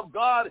child of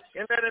God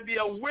and let him be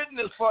a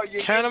witness for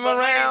you. Turn them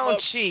around,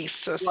 Jesus.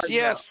 Right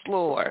yes, now.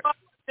 Lord.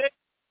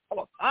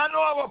 I know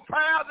our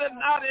prayers are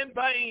not in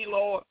vain,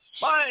 Lord.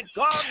 My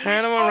God.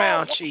 Turn them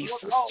around, Jesus.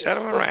 Turn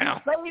them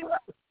around.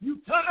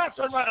 You turn us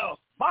around.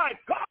 My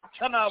God,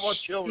 turn our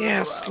children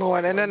yes, around. Yes,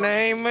 Lord, in the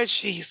name of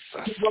Jesus.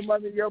 Keep them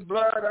under your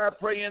blood, I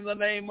pray in the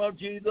name of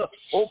Jesus.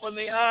 Open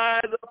the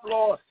eyes up,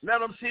 Lord. Let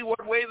them see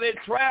what way they're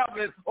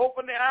traveling.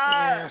 Open the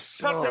eyes.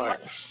 Yes, Lord.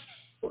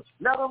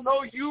 Let them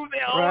know you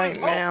now. Right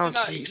now,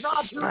 Jesus.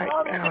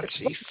 Right now,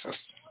 Jesus.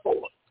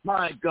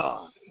 My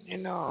God. You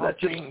know,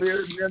 let your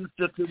spirit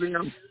minister to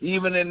them,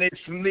 even in their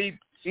sleep,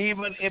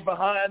 even in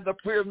behind the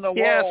prison wall.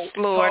 Yes,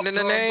 Lord, in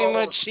the name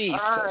of Jesus.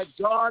 My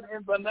God,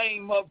 in the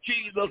name of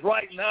Jesus,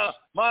 right now,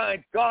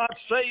 my God,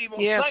 save them.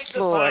 Yes,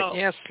 Lord.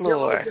 Yes,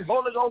 Lord. The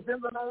Holy Ghost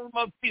in the name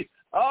of Jesus.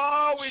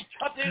 Oh, we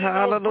touch it.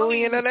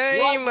 Hallelujah, in the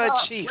name of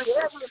Jesus.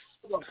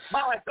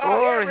 My God,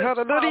 glory,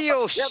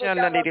 hallelujah.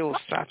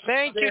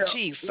 Thank you,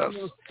 Jesus.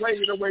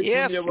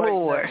 Yes,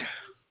 Lord.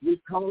 We're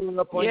calling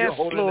upon yes, your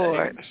holy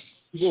Lord. name.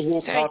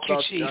 Thank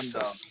you,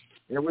 Jesus.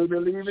 And we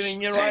believe in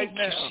you right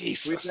now. We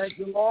thank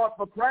you, Lord,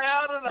 for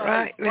prayer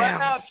tonight. Right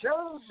now.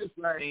 Change this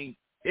thing.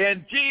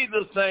 In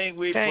Jesus' name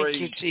we pray. Thank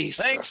you,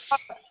 Jesus. Thank God.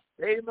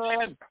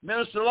 Amen.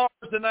 Minister Lord,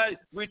 tonight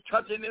we're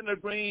touching in the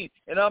green,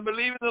 and I'm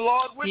believing the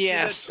Lord with you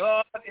that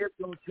God is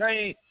going to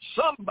change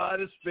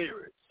somebody's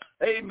spirit.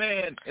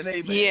 Amen and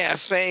amen. Yes,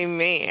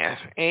 amen.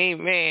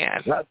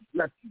 Amen. God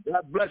bless you.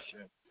 God bless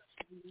you.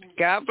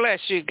 God bless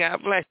you.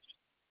 God bless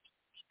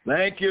you.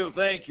 Thank you.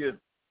 Thank you.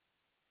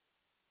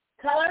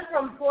 Caller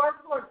from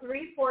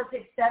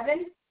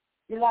 443-467.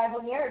 You're live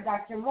on the air,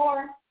 Dr.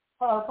 Moore.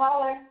 Hello,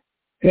 caller.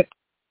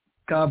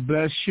 God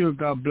bless you.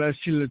 God bless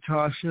you,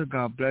 Latasha.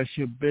 God bless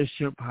you,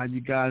 Bishop. How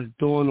you guys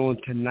doing on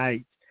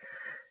tonight?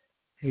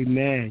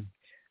 Amen.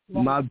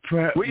 Yeah. My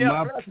prayer.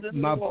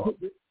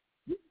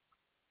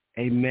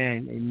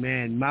 Amen.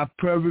 Amen. My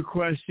prayer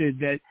request is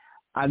that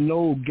I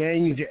know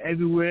gangs are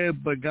everywhere,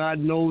 but God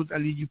knows I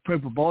need you to pray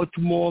for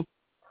Baltimore,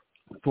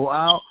 for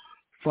our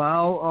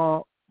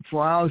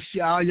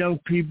young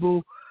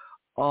people.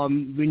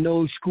 We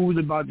know school's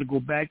about to go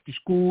back to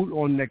school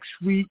on next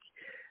week,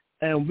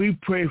 and we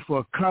pray for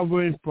a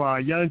covering for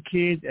our young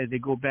kids as they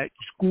go back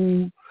to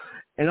school,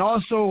 and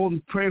also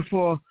pray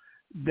for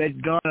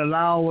that God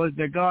allow us.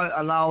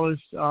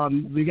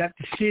 We got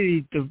the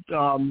city to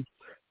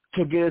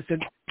get us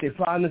to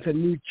find us a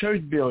new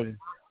church building,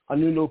 a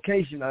new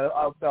location, a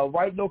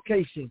right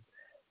location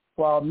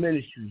for our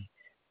ministry.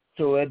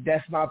 So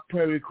that's my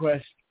prayer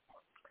request.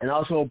 And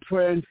also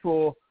praying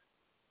for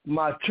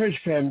my church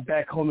family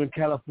back home in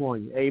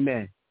California.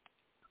 Amen.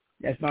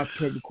 That's my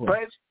prayer request.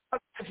 Praise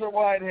God, Mr.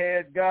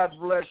 Whitehead. God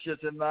bless you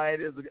tonight.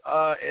 It's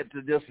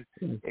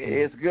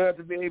good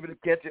to be able to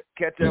catch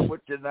up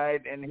with you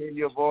tonight and hear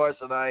your voice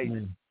tonight.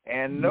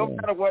 And no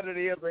matter what it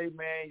is,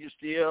 amen, you're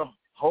still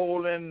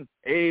holding,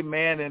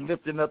 amen, and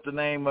lifting up the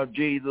name of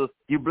Jesus.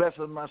 You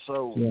blessing my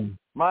soul. Yeah.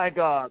 My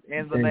God,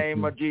 in the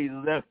name of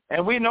Jesus.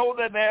 And we know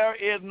that there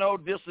is no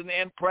distance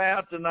in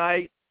prayer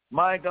tonight.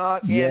 My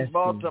God, in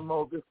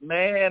Baltimore, this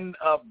man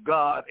of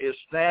God is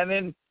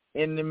standing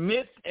in the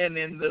midst and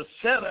in the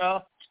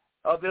center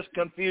of this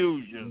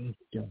confusion.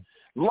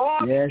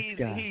 Lord,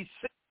 he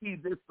sees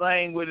this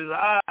thing with his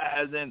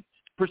eyes and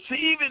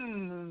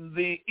perceiving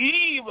the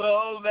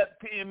evil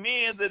that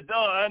men have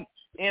done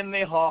in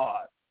their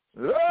heart.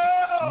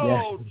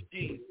 Oh,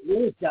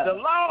 Jesus. The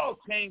law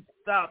can't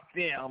stop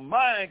them.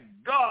 My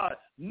God,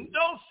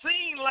 don't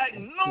seem like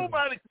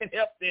nobody can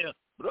help them.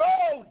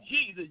 Oh,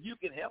 Jesus, you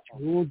can help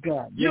them. Oh,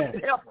 God. You can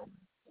help them.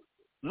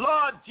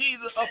 Lord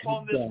Jesus,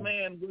 upon this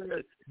man,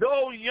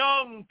 those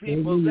young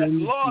people that,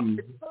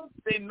 Lord,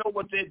 they know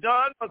what they've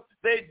done, but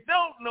they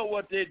don't know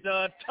what they've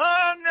done.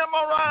 Turn them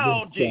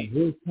around,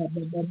 Jesus.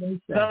 Turn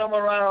them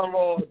around,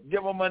 Lord.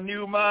 Give them a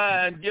new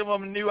mind. Give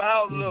them a new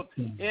outlook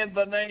in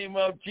the name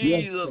of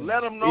Jesus.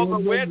 Let them know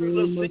the wages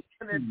of sin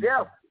and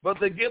death, but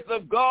the gift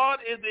of God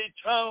is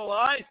eternal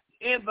life.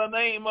 In the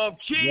name of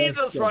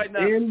Jesus right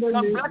now.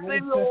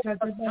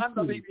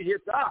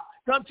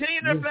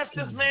 Continue to bless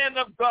this man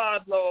of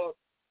God, Lord.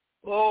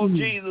 Oh,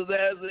 Jesus,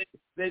 as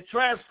they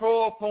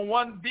transfer from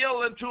one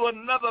building to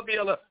another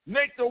building,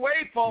 make the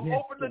way for them,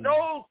 open the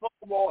doors for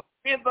them, Lord.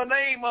 In the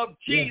name of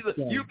Jesus,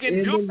 you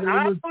can do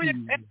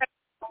it.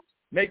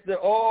 Make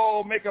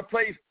a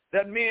place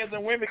that men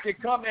and women can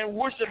come and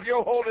worship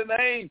your holy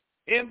name.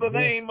 in the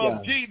name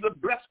of Jesus.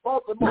 Bless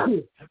Baltimore.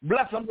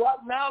 Bless them right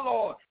now,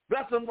 Lord.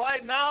 Bless them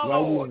right now,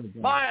 Lord.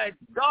 My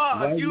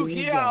God, you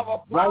hear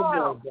our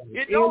prayer.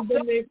 You don't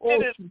take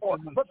it anymore,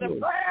 but the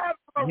prayer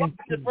of the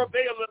righteous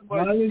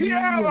prevailing. Hear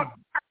our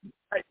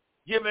prayer.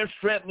 Give him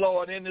strength,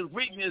 Lord, in his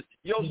weakness.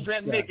 Your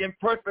strength make him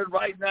perfect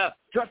right now.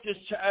 Touch his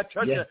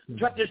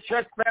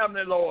church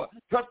family, Lord.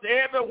 Touch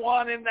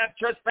everyone in that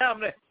church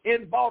family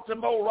in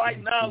Baltimore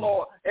right now,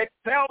 Lord.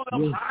 Excel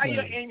them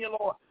higher in you,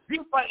 Lord.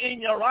 Deeper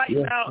in you right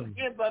now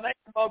in the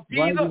name of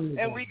Jesus.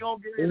 And we're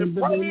going to give you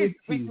the praise.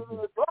 We give you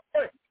the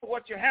glory for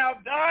what you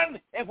have done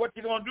and what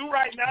you're going to do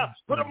right now.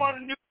 Put them on a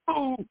new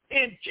move.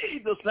 In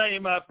Jesus'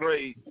 name I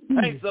pray.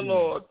 Thanks the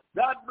Lord.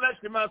 God bless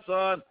you, my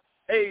son.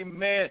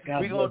 Amen.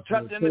 We're going to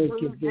touch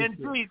in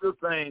Jesus'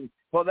 name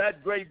for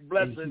that great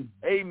blessing.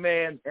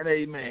 Amen and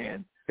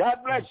amen. God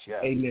bless you.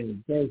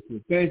 Amen. Thank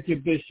you. Thank you,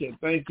 Bishop.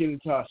 Thank you,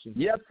 Natasha.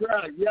 Yes,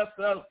 sir. Yes,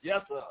 sir.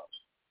 Yes, sir.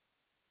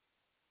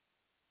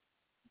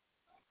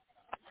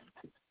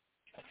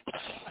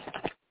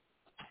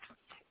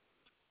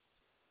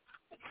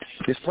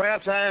 It's prayer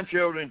time,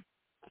 children.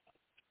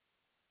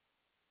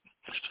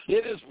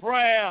 It is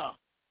prayer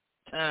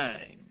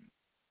time.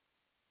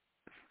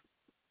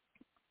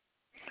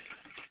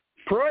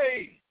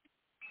 Pray.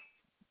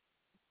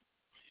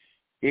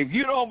 If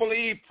you don't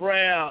believe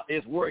prayer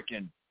is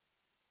working,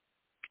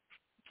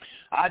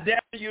 I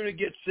dare you to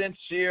get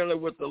sincerely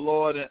with the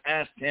Lord and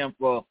ask him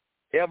for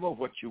ever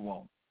what you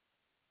want.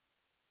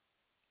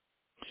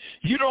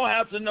 You don't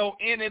have to know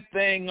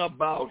anything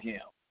about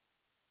him,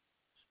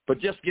 but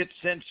just get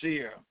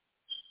sincere.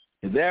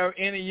 If there are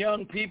any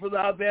young people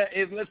out there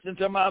is listening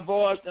to my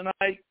voice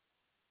tonight,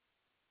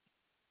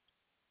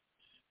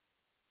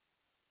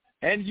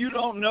 and you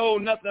don't know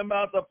nothing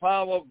about the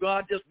power of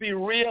God, just be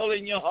real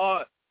in your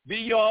heart. Be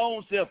your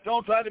own self.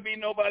 Don't try to be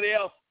nobody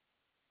else.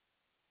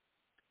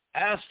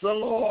 Ask the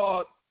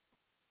Lord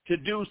to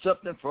do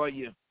something for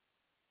you.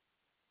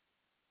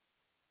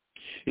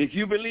 If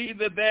you believe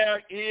that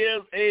there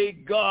is a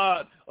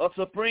God, a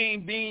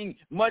supreme being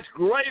much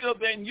greater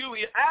than you,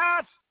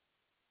 ask.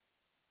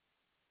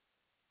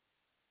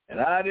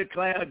 And I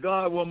declare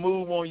God will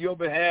move on your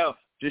behalf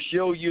to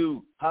show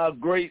you how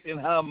great and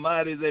how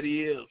mighty that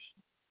he is.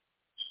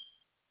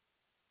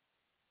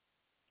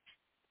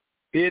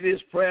 It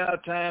is prayer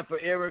time for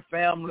every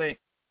family.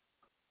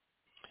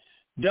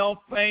 Don't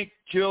think,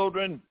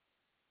 children.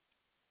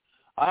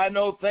 I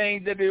know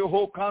things that the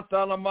whole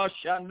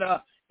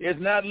Kantalamashanda is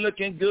not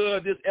looking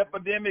good. This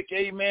epidemic,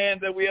 amen,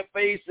 that we are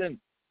facing,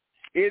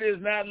 it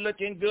is not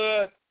looking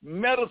good.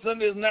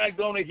 Medicine is not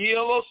going to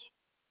heal us.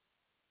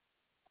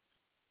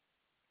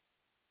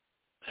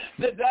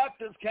 The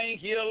doctors can't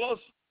heal us.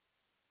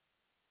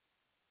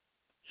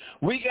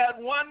 We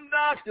got one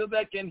doctor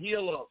that can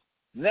heal us.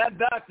 That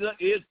doctor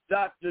is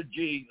Dr.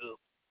 Jesus.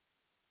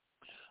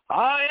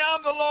 I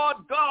am the Lord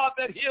God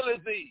that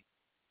healeth thee.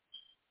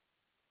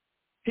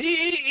 He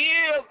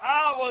is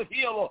our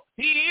healer.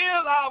 He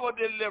is our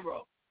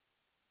deliverer.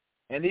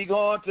 And he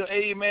going to,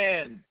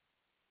 amen,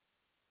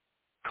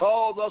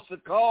 calls us to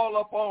call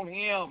upon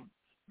him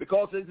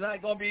because there's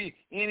not going to be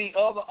any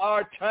other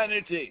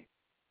alternative.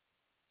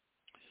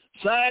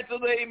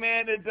 Scientists,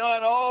 amen, they've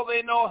done all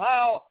they know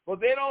how,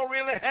 but they don't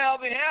really have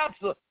the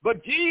answer.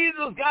 But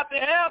Jesus got the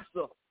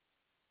answer.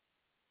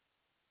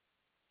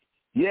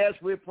 Yes,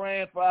 we're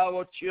praying for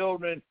our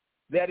children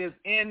that is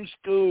in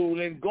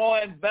school and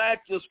going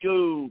back to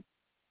school,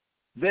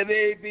 that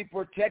they be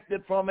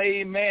protected from,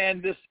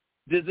 amen, this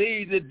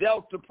disease, the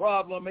Delta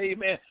problem,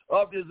 amen,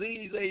 of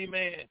disease,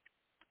 amen.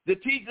 The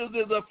teachers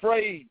is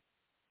afraid.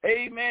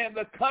 Amen.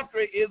 The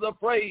country is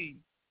afraid.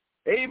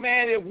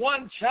 Amen. If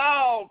one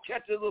child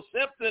catches a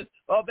symptom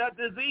of that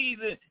disease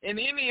and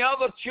any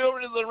other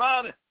children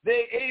around it,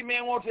 they,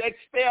 amen, want to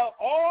expel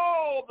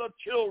all the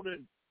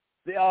children.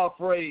 They are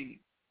afraid.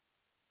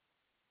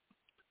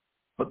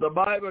 But the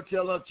Bible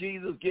tells us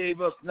Jesus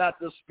gave us not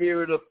the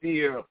spirit of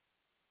fear,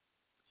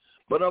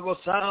 but of a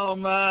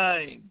sound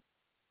mind.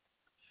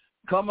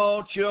 Come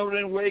on,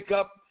 children, wake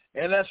up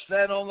and let's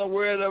stand on the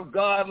word of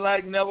God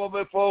like never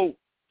before.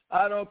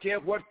 I don't care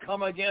what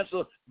come against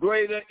us.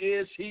 Greater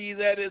is he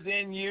that is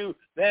in you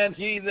than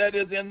he that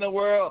is in the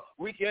world.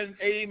 We can,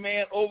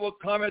 amen,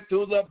 overcome it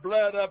through the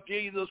blood of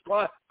Jesus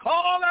Christ.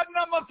 Call that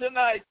number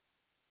tonight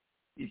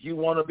if you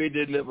want to be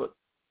delivered.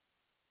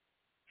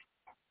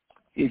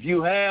 If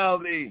you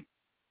have the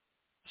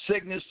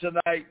sickness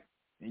tonight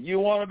and you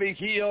want to be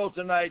healed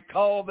tonight,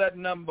 call that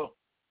number.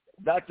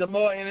 Dr.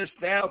 Moore and his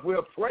staff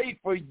will pray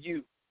for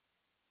you.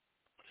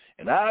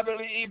 And I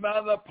believe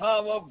by the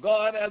power of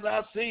God, as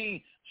I've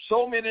seen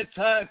so many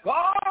times,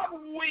 God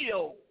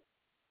will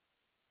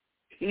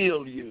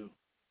heal you.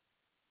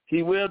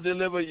 He will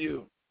deliver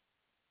you.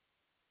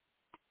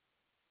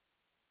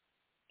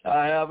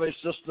 I have a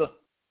sister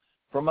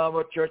from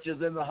our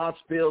churches in the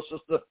hospital,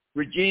 Sister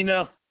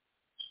Regina.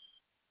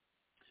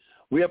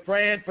 We are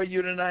praying for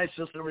you tonight,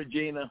 Sister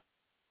Regina.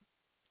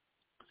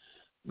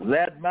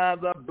 That by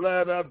the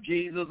blood of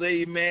Jesus,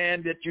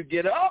 amen, that you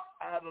get up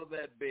out of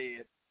that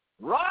bed.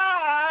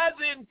 rise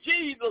in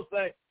Jesus'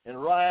 name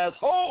and rise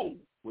whole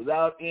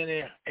without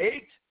any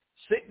ache,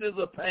 sickness,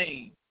 or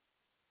pain.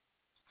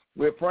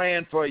 We're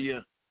praying for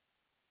you.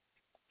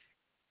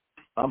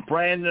 I'm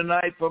praying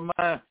tonight for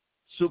my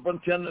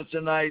superintendent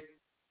tonight,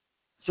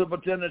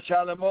 Superintendent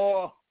Charlie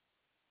Moore.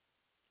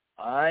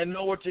 I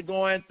know what you're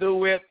going through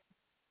with.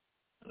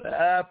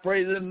 I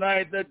pray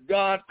tonight that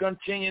God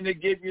continue to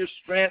give you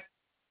strength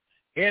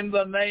in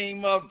the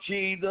name of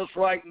Jesus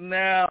right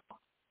now.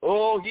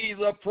 Oh, he's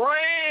a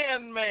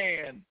praying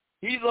man.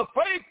 He's a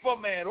faithful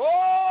man.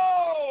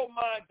 Oh,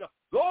 my God.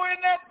 Go in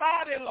that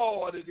body,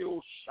 Lord, in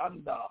your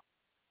Shanda.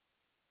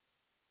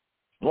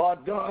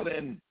 Lord God,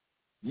 and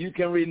you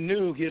can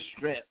renew his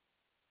strength.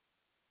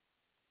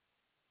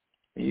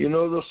 You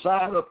know the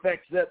side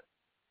effects that,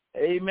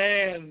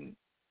 amen,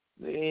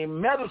 the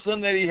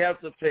medicine that he has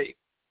to take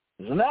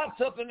is not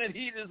something that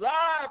he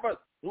desires,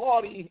 but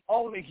Lord, he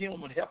only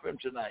human. Help him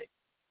tonight.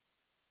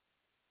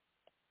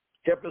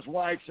 Help his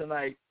wife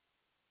tonight.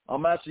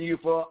 I'm asking you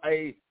for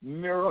a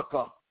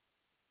miracle.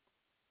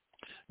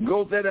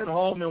 Go to that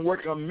home and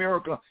work a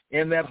miracle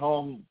in that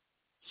home.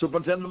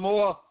 Superintendent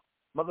Moore,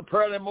 Mother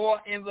Pearlie Moore,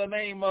 in the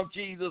name of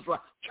Jesus,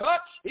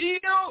 touch,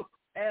 heal,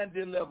 and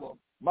deliver.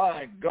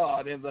 My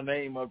God, in the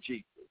name of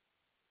Jesus.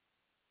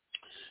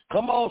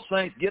 Come on,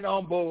 saints, get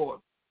on board.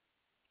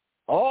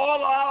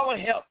 All our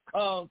help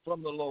comes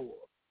from the Lord,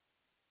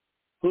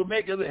 who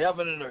maketh the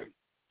heaven and earth.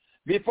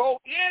 Before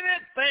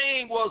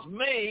anything was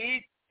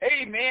made,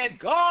 amen,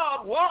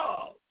 God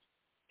was.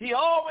 He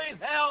always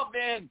has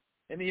been,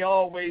 and he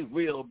always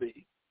will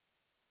be.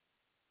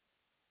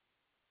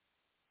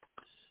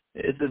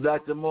 It's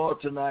Dr. Moore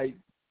tonight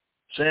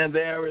saying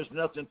there is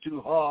nothing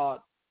too hard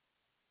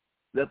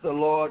that the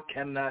Lord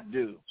cannot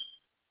do.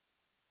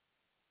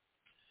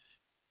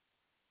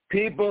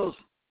 People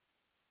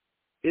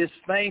is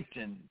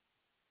fainting.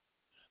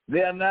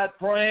 They're not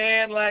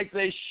praying like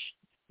they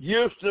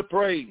used to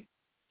pray.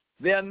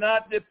 They're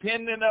not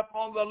depending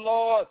upon the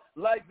Lord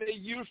like they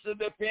used to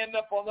depend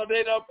upon the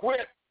They don't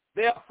quit.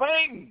 They're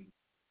fainting.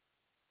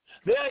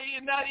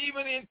 They're not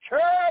even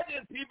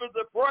encouraging people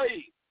to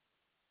pray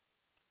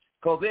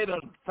because they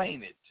done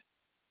fainted.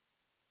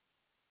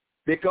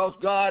 Because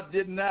God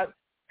did not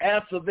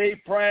answer their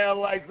prayer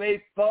like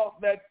they thought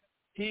that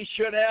he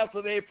should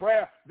answer their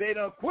prayer. They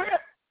done quit.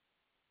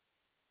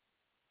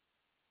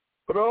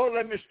 But oh,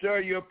 let me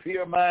stir your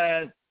pure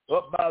mind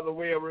up by the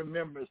way of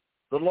remembrance.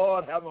 The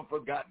Lord haven't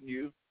forgotten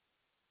you.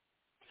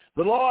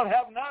 The Lord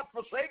have not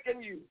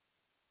forsaken you.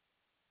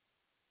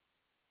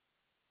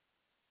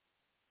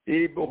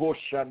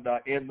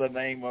 In the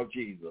name of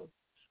Jesus.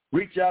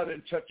 Reach out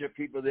and touch your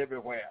people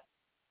everywhere.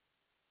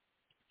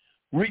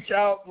 Reach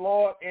out,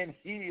 Lord, and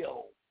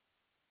heal.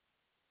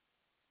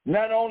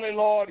 Not only,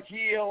 Lord,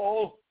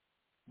 heal,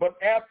 but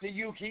after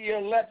you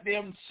heal, let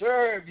them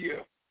serve you.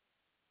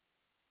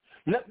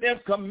 Let them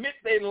commit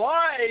their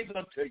lives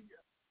unto you.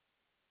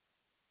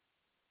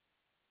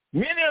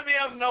 Many of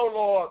them know,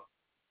 Lord,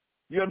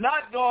 you're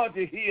not going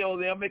to heal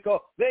them because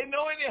they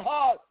know in their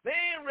heart they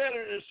ain't ready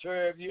to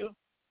serve you.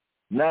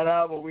 Not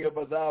our will,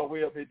 but thy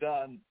will be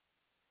done.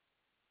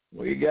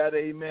 We got,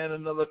 amen,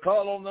 another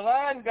call on the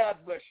line. God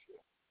bless you.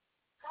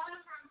 Caller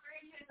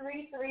from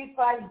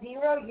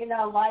 32350. You're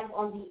now live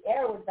on the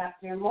air with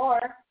Dr.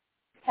 Moore.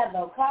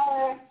 Hello,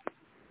 caller.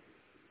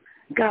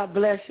 God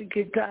bless you,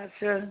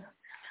 Katasha.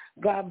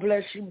 God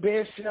bless you,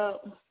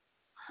 Bishop.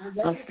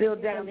 I'm still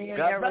down here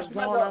in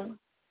Arizona,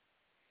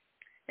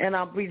 and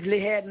I'll be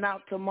heading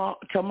out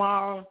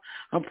tomorrow.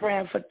 I'm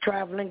praying for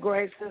traveling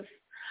graces.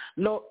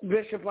 Lord,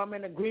 Bishop, I'm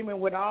in agreement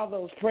with all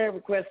those prayer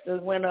requests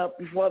that went up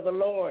before the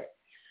Lord.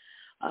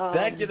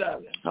 Thank you,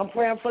 darling. I'm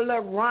praying for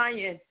little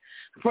Ryan,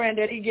 praying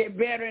that he get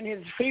better and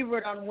his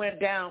fever done went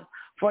down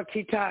for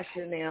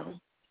Kitasha now.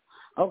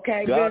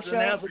 Okay, God Bishop?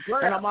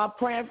 And I'm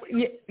praying for,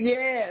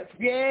 yes.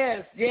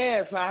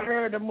 I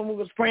heard him when we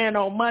was praying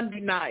on Monday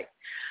night.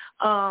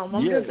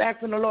 I'm just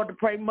asking the Lord to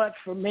pray much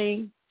for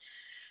me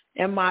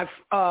and my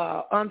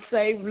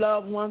unsaved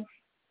loved ones.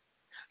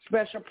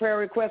 Special prayer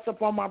request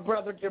upon my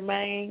brother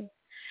Jermaine.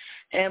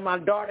 And my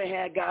daughter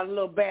had got a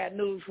little bad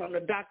news from the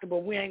doctor,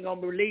 but we ain't going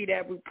to believe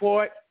that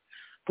report.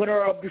 Put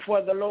her up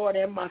before the Lord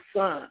and my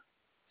son.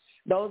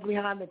 Those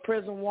behind the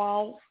prison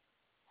walls.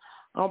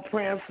 I'm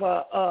praying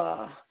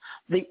for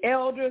the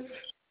elders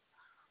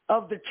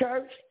of the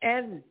church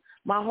and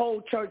my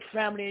whole church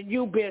family and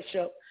you,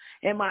 Bishop,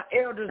 and my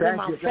elders and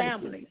my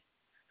family.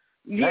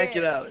 Thank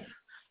you, darling.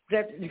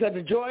 Because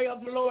the joy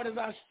of the Lord is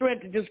our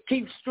strength. It just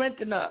keeps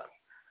strengthening us.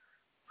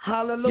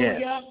 Hallelujah.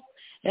 Yes.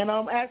 And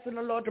I'm asking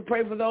the Lord to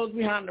pray for those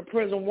behind the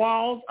prison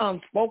walls,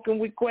 unspoken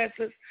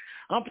requests.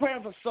 I'm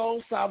praying for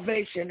soul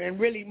salvation and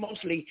really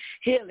mostly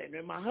healing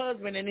in my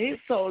husband and his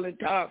soul and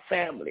our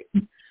family.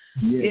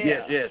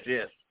 Yes.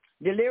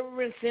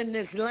 Deliverance in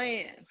this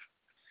land.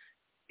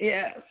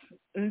 Yes.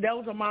 And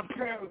those are my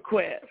prayer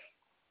requests.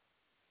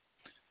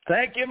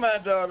 Thank you, my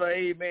daughter.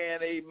 Amen.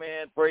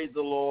 Praise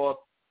the Lord.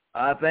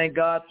 I thank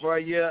God for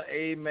you.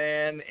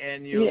 Amen.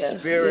 And your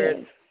spirit.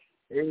 Yes.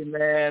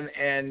 Amen.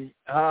 And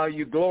how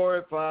you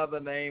glorify the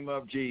name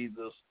of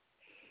Jesus.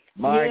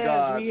 My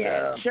God, we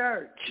at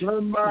church.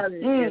 Somebody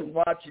is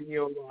watching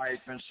your life,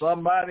 and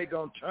somebody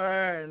going to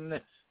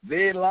turn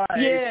their life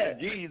to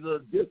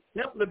Jesus just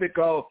simply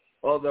because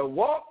of the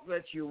walk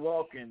that you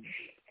walk in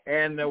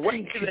and the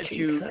way that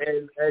you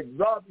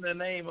exalt in the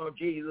name of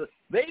Jesus.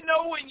 They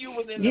know when you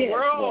was in the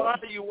world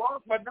how you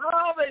walk, but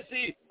now they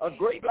see a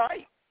great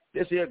light.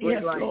 They see a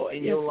great light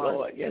in your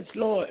life. Yes,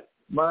 Lord.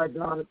 My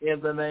God, in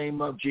the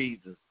name of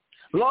Jesus.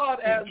 Lord,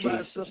 as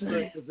my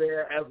sister is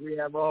there, as we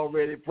have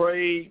already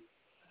prayed,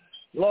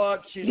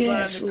 Lord, she's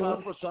trying to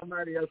come for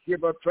somebody else.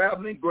 Give her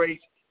traveling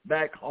grace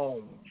back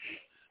home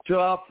to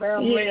our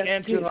family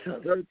and to her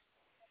church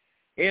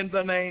in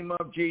the name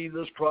of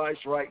Jesus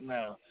Christ right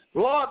now.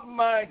 Lord,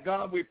 my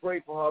God, we pray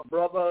for her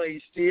brother. He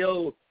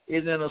still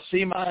is in a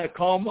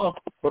semi-coma,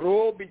 but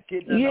we'll be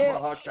kidding him.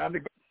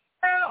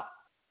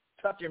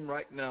 Touch him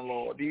right now,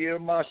 Lord. Dear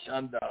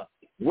Mashanda.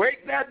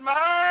 Wake that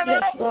mind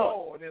up,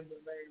 Lord, in the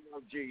name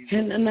of Jesus.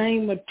 In the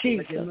name of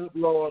Jesus. Wake him up,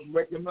 Lord.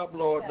 Wake him up,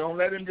 Lord. Don't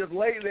let him just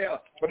lay there.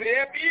 But touch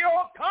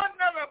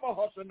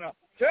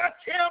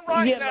him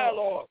right now,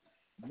 Lord.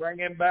 Bring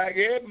him back.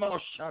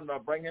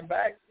 Bring him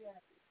back.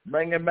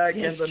 Bring him back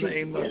in the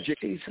name of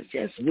Jesus.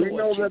 Yes, we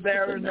know that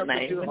there is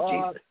nothing too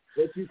hard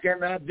that you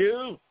cannot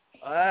do.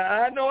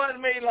 I know it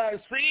may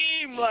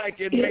seem like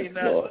it may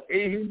not.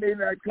 He may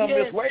not come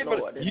this way,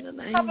 Lord, but in the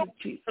name of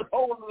Jesus.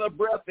 Hold the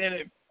breath in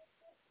him.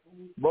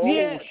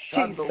 Yes,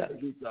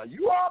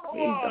 you are the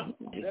one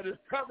that is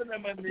covering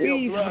him in your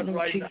blood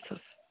right now.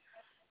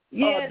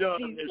 Yes,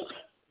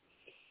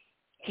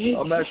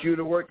 I'm asking you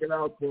to work it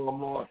out for him,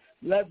 Lord.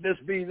 Let this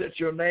be that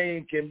your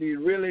name can be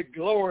really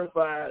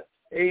glorified.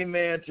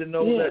 Amen. To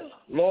know that,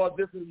 Lord,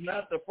 this is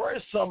not the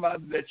first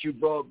somebody that you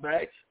brought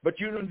back, but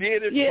you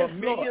did it for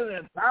millions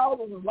and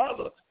thousands of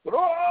others. But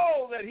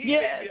that he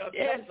may be a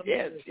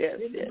testament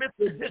in the midst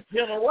of this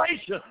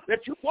generation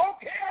that you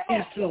walk in.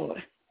 Yes,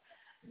 Lord.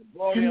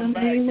 In the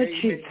name of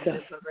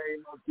Jesus.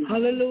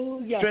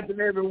 Hallelujah. Strengthen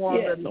everyone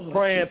that is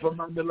praying for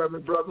my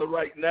beloved brother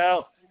right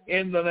now.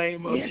 In the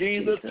name of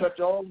Jesus. Touch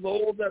all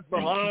those that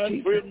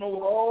behind prison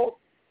wall.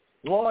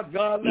 Lord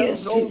God, let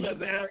us know that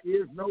there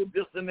is no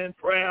distance in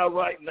prayer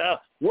right now.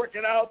 Work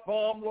it out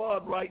for them,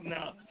 Lord, right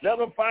now. Let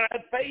them find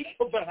faith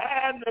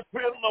behind the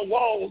prison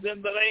walls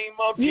in the name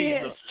of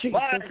Jesus. Yes,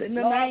 Jesus, in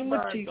the name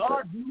of Jesus.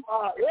 God, you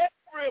are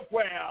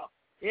everywhere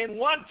in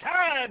one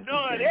time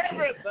doing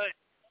everything.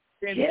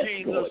 In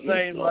Jesus'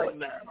 name right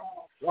now.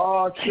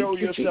 Lord, show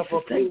yourself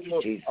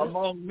approval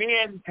among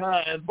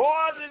mankind,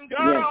 boys and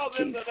girls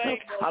in the name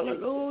of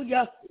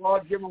Hallelujah.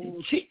 Lord, give them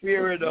a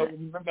spirit of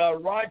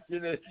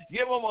righteousness.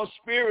 Give them a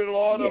spirit,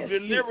 Lord, of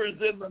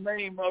deliverance in the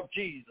name of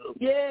Jesus.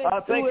 I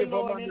thank you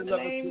for my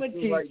beloved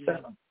sister right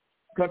now.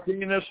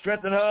 Continue to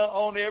strengthen her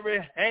on every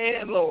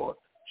hand, Lord.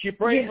 She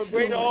prayed for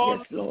greater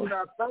honor. And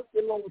I thank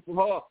you, Lord, for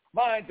her.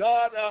 My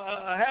God,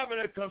 having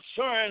a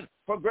concern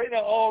for greater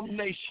all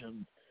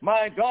nations.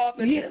 My God,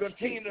 that you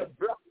continue to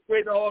bless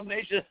great all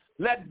nations.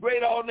 Let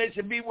great all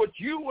nations be what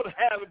you would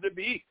have it to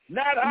be,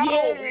 not our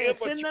will,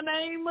 but in the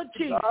name of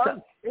Jesus.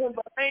 God, in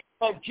the name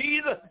of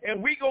Jesus,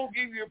 and we're going to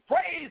give you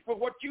praise for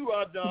what you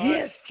have done.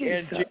 Yes,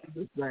 Jesus. In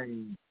Jesus'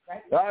 name.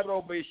 God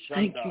will be shut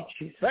Thank you,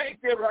 Jesus. Thank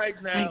you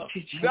right now. Thank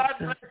you, Jesus. God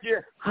bless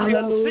you.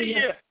 Hallelujah. We'll see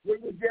you when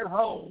you get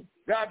home.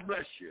 God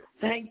bless you.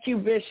 Thank you,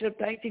 Bishop.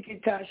 Thank you,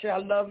 Kitasha. I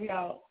love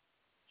y'all.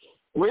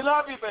 We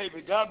love you,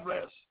 baby. God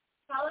bless.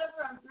 Caller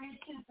from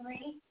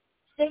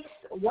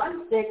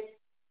 323-616.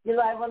 You're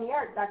live on the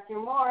air, Dr.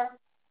 Moore.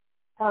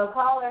 Hello,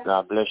 caller.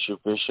 God bless you,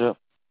 Bishop.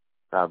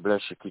 God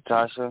bless you,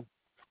 Kitasha.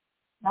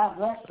 God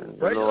bless you.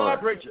 Praise the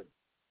Lord, Richard.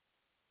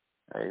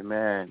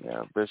 Amen.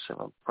 Yeah, Bishop,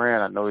 I'm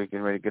praying. I know you're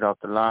getting ready to get off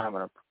the line,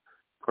 but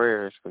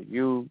prayers for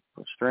you,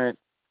 for strength.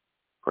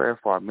 Prayer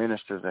for our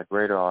ministers at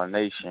Greater All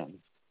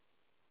Nation.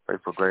 Pray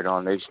for Greater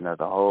All Nation as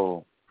a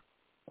whole.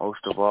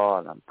 Most of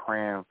all, I'm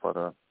praying for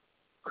the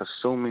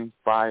consuming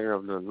fire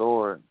of the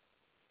Lord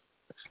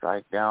to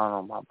strike down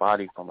on my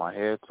body from my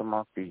head to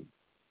my feet,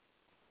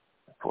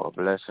 for a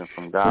blessing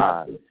from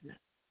God,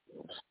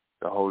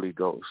 the Holy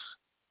Ghost,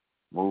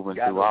 moving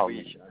throughout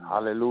me.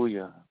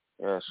 Hallelujah.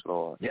 Yes,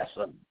 Lord. Yes,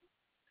 sir.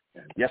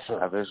 Yes, sir.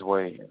 Have his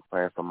way.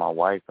 Praying for my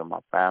wife and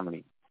my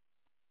family.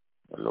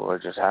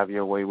 Lord, just have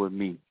your way with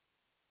me.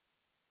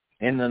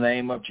 In the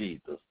name of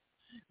Jesus.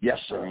 Yes,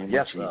 sir.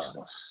 Yes,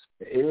 sir.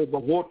 Amen,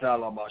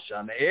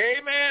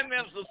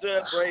 Minister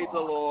said. Praise the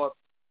Lord.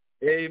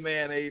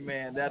 Amen,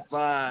 amen. That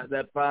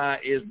fire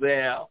is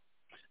there.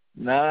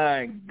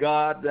 My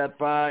God, that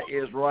fire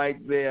is right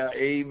there.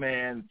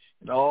 Amen.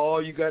 And all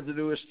you got to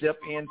do is step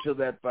into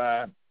that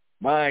fire.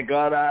 My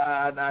God,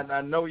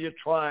 I know you're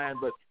trying,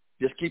 but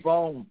just keep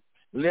on.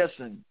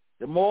 Listen,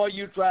 the more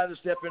you try to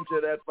step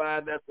into that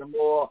fire, that's the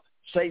more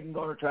Satan's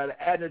going to try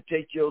to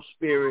agitate your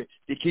spirit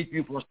to keep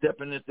you from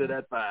stepping into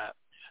that fire.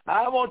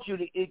 I want you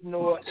to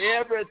ignore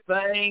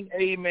everything,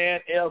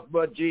 amen, else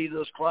but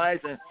Jesus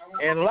Christ and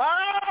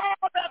allow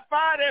that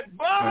fire that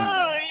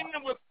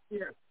burns with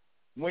fear.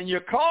 When you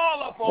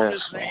call upon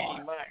his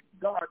name, my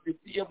God,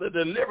 receive the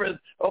deliverance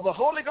of the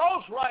Holy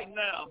Ghost right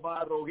now,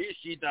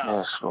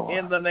 Yes, Lord.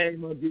 in the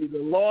name of Jesus.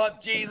 Lord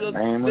Jesus,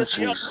 this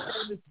young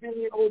man is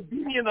being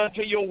obedient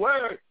unto your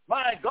word.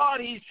 My God,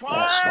 he's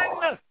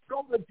trying to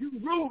go to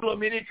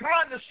Jerusalem, and he's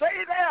trying to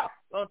stay there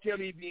until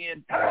he be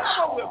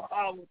empowered with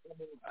power from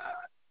on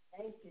high.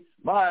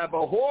 My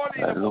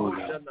beholding,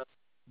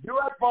 do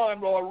it for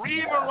him, Lord.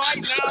 Read him right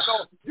now,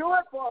 Lord. Do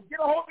it for him. Get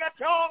a hold of that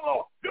tongue,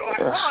 Lord. Do it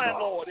for him,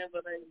 Lord, in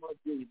the name of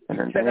Jesus. In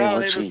the name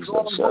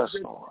of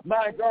Jesus,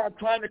 my God,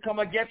 trying to come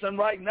against him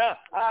right now.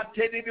 I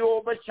tear it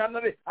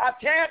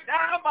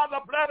down by the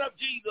blood of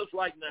Jesus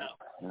right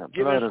now.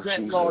 Give him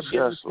strength, Lord.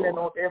 Give him strength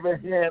on every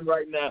hand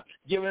right now.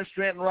 Give him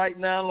strength right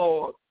now,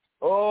 Lord.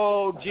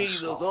 Oh,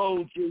 Jesus,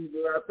 oh, Jesus.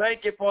 I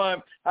thank you for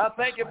him. I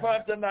thank you for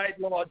him tonight,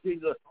 Lord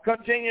Jesus.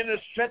 Continue to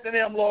strengthen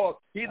him, Lord.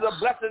 He's a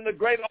blessing to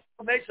great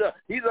nation.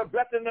 He's a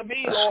blessing to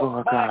me,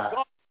 Lord. My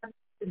God.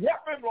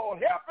 Help him,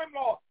 Lord. Help him,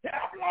 Lord.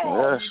 Help him,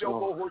 Lord. Yes,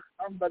 Lord.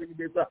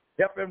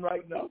 Help him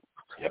right now.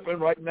 Help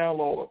him right now,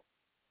 Lord.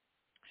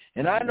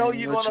 And I know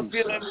you're going to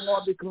feel it,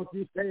 Lord, because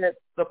you said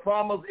the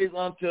promise is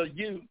unto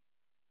you.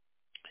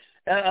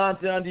 And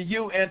unto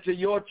you and to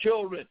your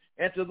children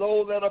and to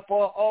those that are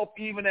far off,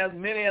 even as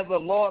many as the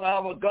Lord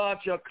our God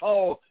shall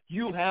call.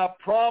 You have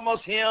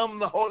promised him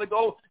the Holy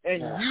Ghost,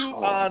 and you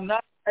are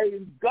not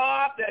a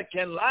God that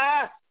can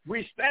lie.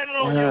 We stand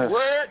on your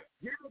word.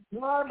 Give it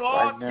time,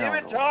 Lord. Give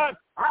it time.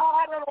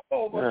 I don't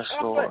know. Yes,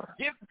 Lord.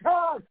 Give it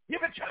time.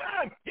 Give it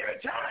time. Give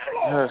it time,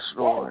 Lord. Yes,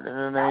 Lord. In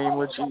the name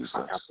of Jesus.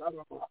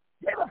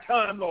 Give it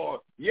time, Lord.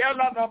 Yes,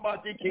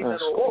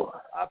 Lord.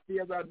 I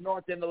feel the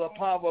anointing of the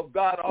power of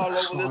God all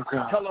over this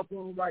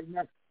telephone right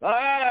now.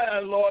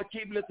 Lord,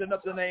 keep lifting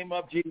up the name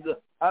of Jesus.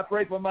 I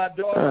pray for my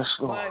daughter,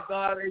 my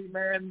God,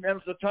 amen,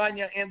 Minister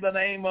Tanya, in the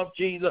name of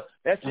Jesus.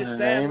 That you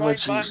stand right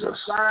by your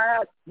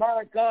side,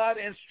 my God,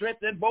 and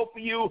strengthen both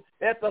of you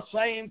at the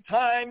same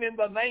time in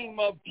the name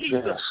of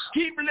Jesus.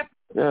 Keep lifting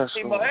up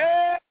the name of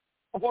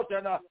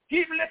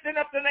keep lifting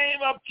up the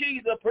name of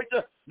Jesus,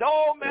 preacher.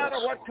 No matter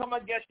what come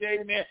against you,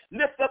 amen.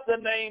 Lift up the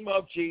name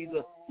of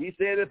Jesus. He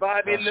said, if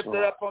I be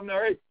lifted up from the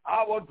earth,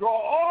 I will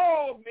draw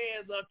all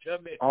men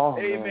unto me.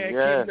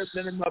 Amen. Keep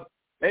lifting him up.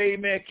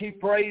 Amen. Keep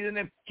praising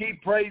him.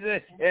 Keep praising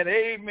him. And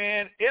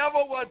amen.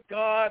 Ever what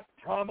God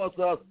promised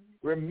us,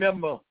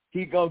 remember,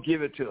 he going to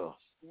give it to us.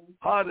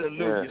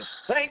 Hallelujah. Yes.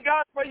 Thank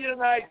God for you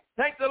tonight.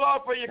 Thank the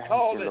Lord for your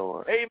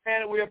calling.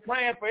 Amen. We are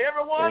praying for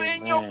everyone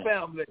in your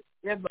family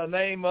in the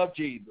name of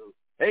Jesus.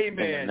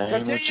 Amen.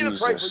 Continue to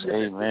pray for you.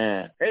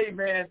 Amen.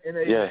 Amen and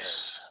amen. Yes.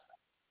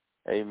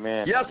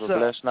 Amen. Yes, Have a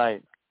blessed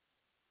night.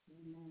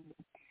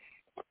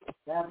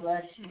 God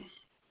bless you.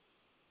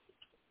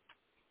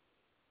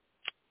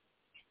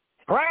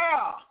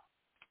 Prayer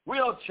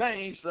will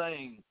change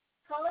things.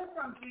 Caller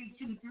from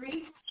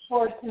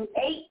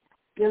 323-428.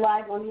 You're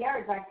live on the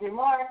air. Dr.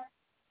 Moore.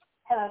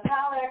 Hello,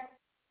 caller.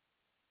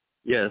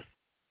 Yes.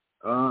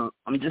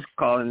 I'm just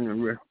calling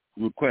to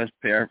request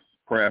prayer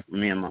for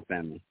me and my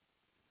family.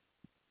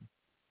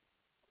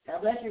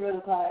 God bless you,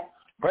 Brother Clark.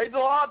 Praise the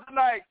Lord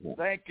tonight.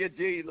 Thank you,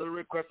 Jesus.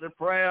 Requesting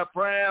prayer.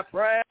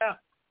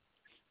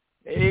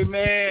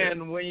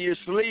 Amen. When you're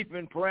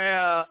sleeping,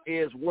 prayer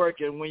is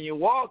working. When you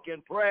walk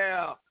in,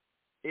 prayer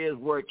is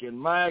working.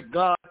 My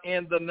God,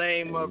 in the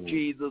name of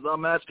Jesus,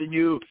 I'm asking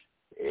you,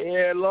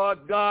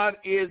 Lord God,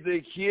 is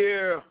to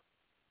hear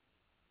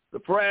the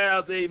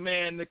prayers,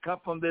 amen, that come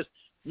from this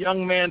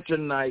young man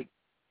tonight.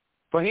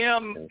 For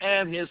him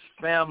and his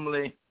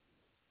family,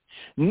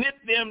 knit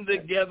them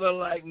together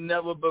like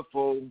never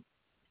before.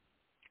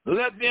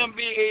 Let them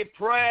be a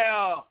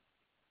prayer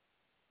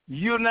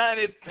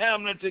united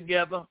family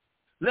together.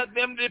 Let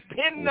them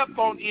depend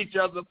upon each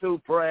other through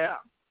prayer.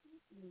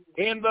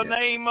 In the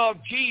name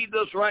of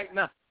Jesus right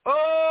now.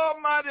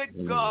 Almighty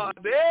God,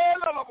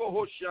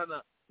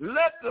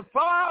 let the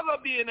father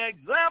be an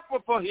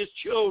example for his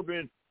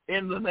children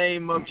in the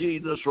name of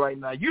Jesus right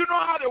now. You know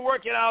how to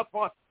work it out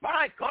for him.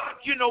 My God,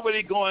 you know what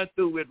he's going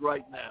through with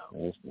right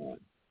now.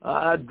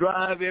 I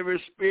drive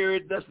every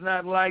spirit that's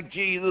not like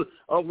Jesus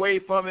away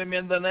from him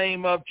in the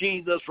name of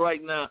Jesus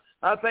right now.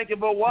 I thank you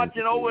for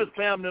watching over his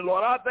family,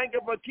 Lord. I thank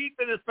you for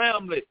keeping his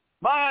family.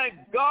 My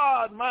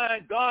God,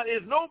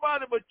 it's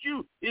nobody but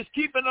you is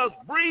keeping us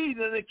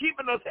breathing and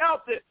keeping us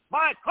healthy.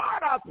 My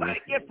God, I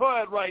thank you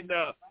for it right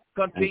now.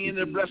 Continue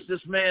to bless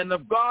this man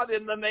of God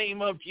in the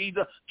name of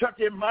Jesus. Touch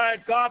him, my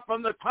God,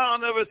 from the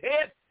crown of his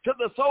head to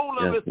the sole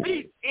of his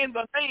feet in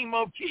the name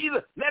of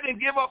Jesus. Let him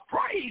give up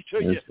praise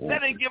to you.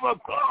 Let him give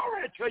up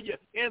glory to you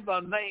in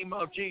the name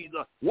of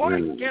Jesus. Work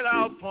it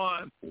out for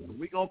him.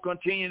 We're going to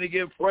continue to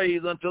give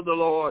praise unto the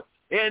Lord.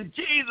 In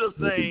Jesus'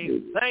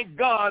 name, thank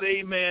God,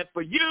 amen,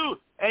 for you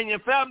and your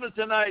family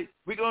tonight.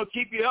 We're going to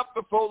keep you up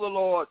before the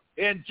Lord.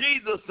 In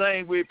Jesus'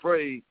 name we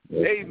pray.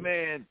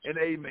 Amen and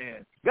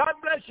amen. God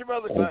bless you,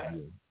 Brother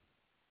Klein.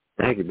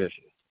 Thank you,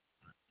 Bishop.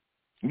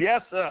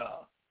 Yes, sir.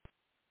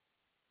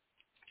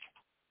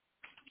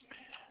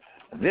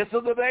 This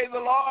is the day the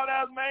Lord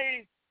has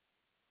made.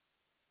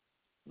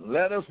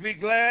 Let us be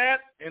glad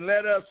and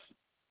let us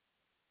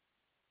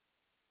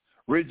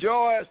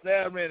rejoice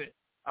therein.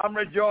 I'm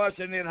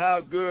rejoicing in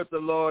how good the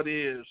Lord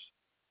is.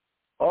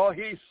 Oh,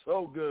 he's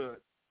so good.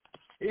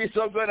 He's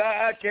so good.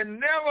 I can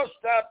never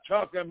stop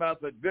talking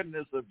about the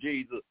goodness of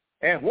Jesus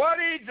and what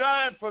he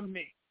done for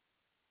me.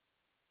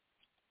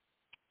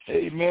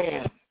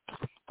 Amen.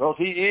 Because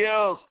he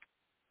is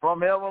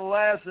from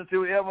everlasting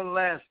to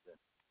everlasting.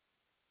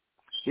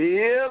 He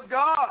is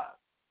God.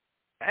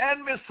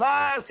 And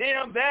besides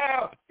him,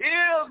 there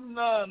is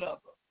none other.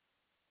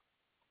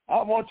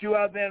 I want you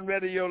out there in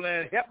Radio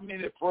Land, help me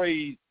to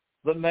praise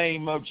the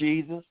name of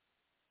Jesus.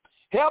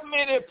 Help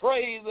me to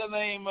praise the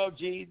name of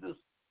Jesus.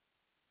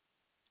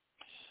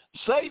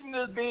 Satan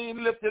is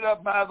being lifted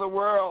up by the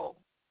world.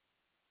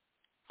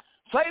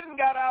 Satan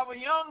got our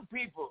young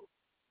people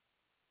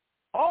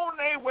on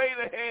their way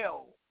to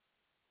hell.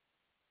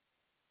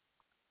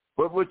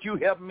 But would you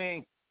help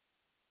me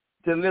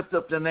to lift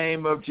up the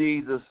name of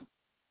Jesus,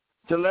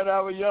 to let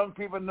our young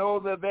people know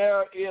that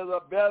there is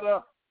a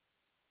better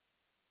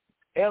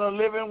and a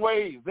living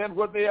way than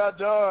what they are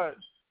doing.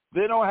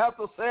 They don't have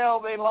to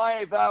sell their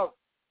lives out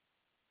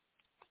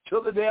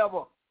to the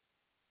devil.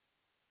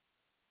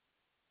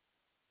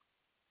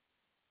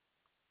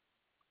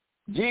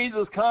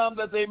 Jesus come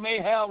that they may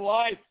have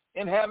life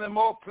and have it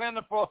more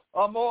plentiful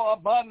or more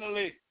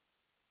abundantly.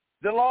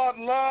 The Lord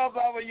loves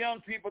our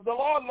young people. The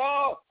Lord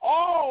loves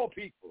all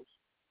peoples.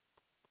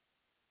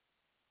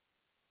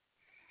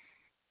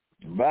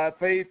 By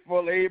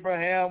faithful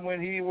Abraham,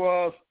 when he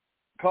was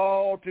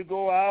called to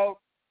go out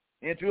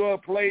into a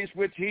place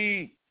which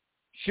he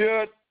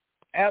should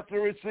have to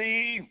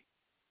receive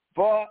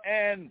for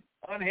an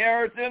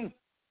inheritance,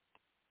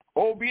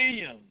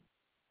 obedience,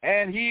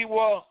 and he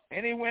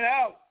went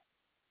out,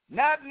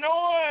 not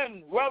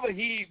knowing whether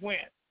he went.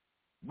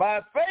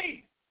 By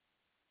faith,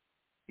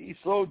 he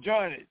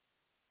sojourned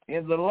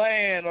in the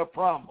land of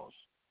promise,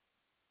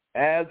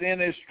 as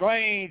in a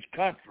strange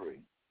country,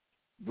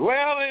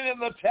 dwelling in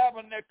the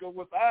tabernacle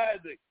with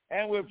Isaac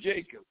and with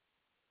Jacob,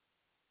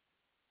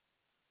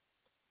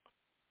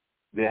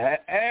 the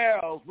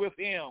heirs with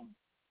him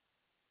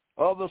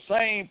of the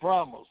same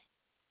promise.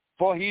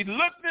 For he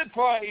looked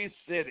for a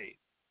city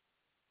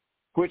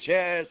which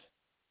has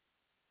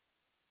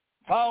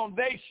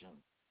foundation,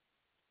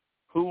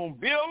 whom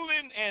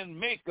building and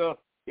maker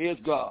is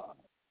God.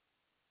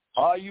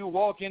 Are you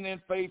walking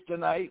in faith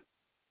tonight?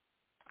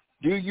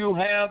 Do you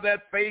have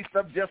that faith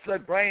of just a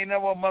grain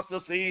of a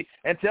mustard seed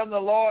and tell the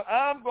Lord,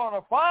 I'm going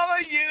to follow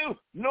you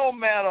no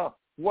matter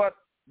what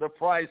the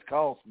price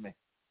costs me?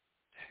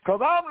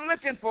 Because I'm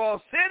looking for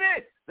a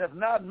city that's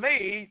not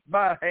made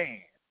by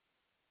hand.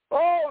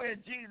 Oh,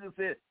 and Jesus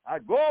said, I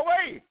go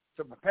away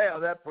to prepare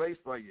that place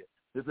for you.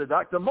 This is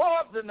Dr.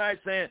 Moore tonight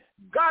saying,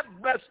 God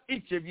bless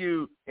each of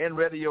you in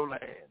Radio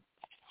Land.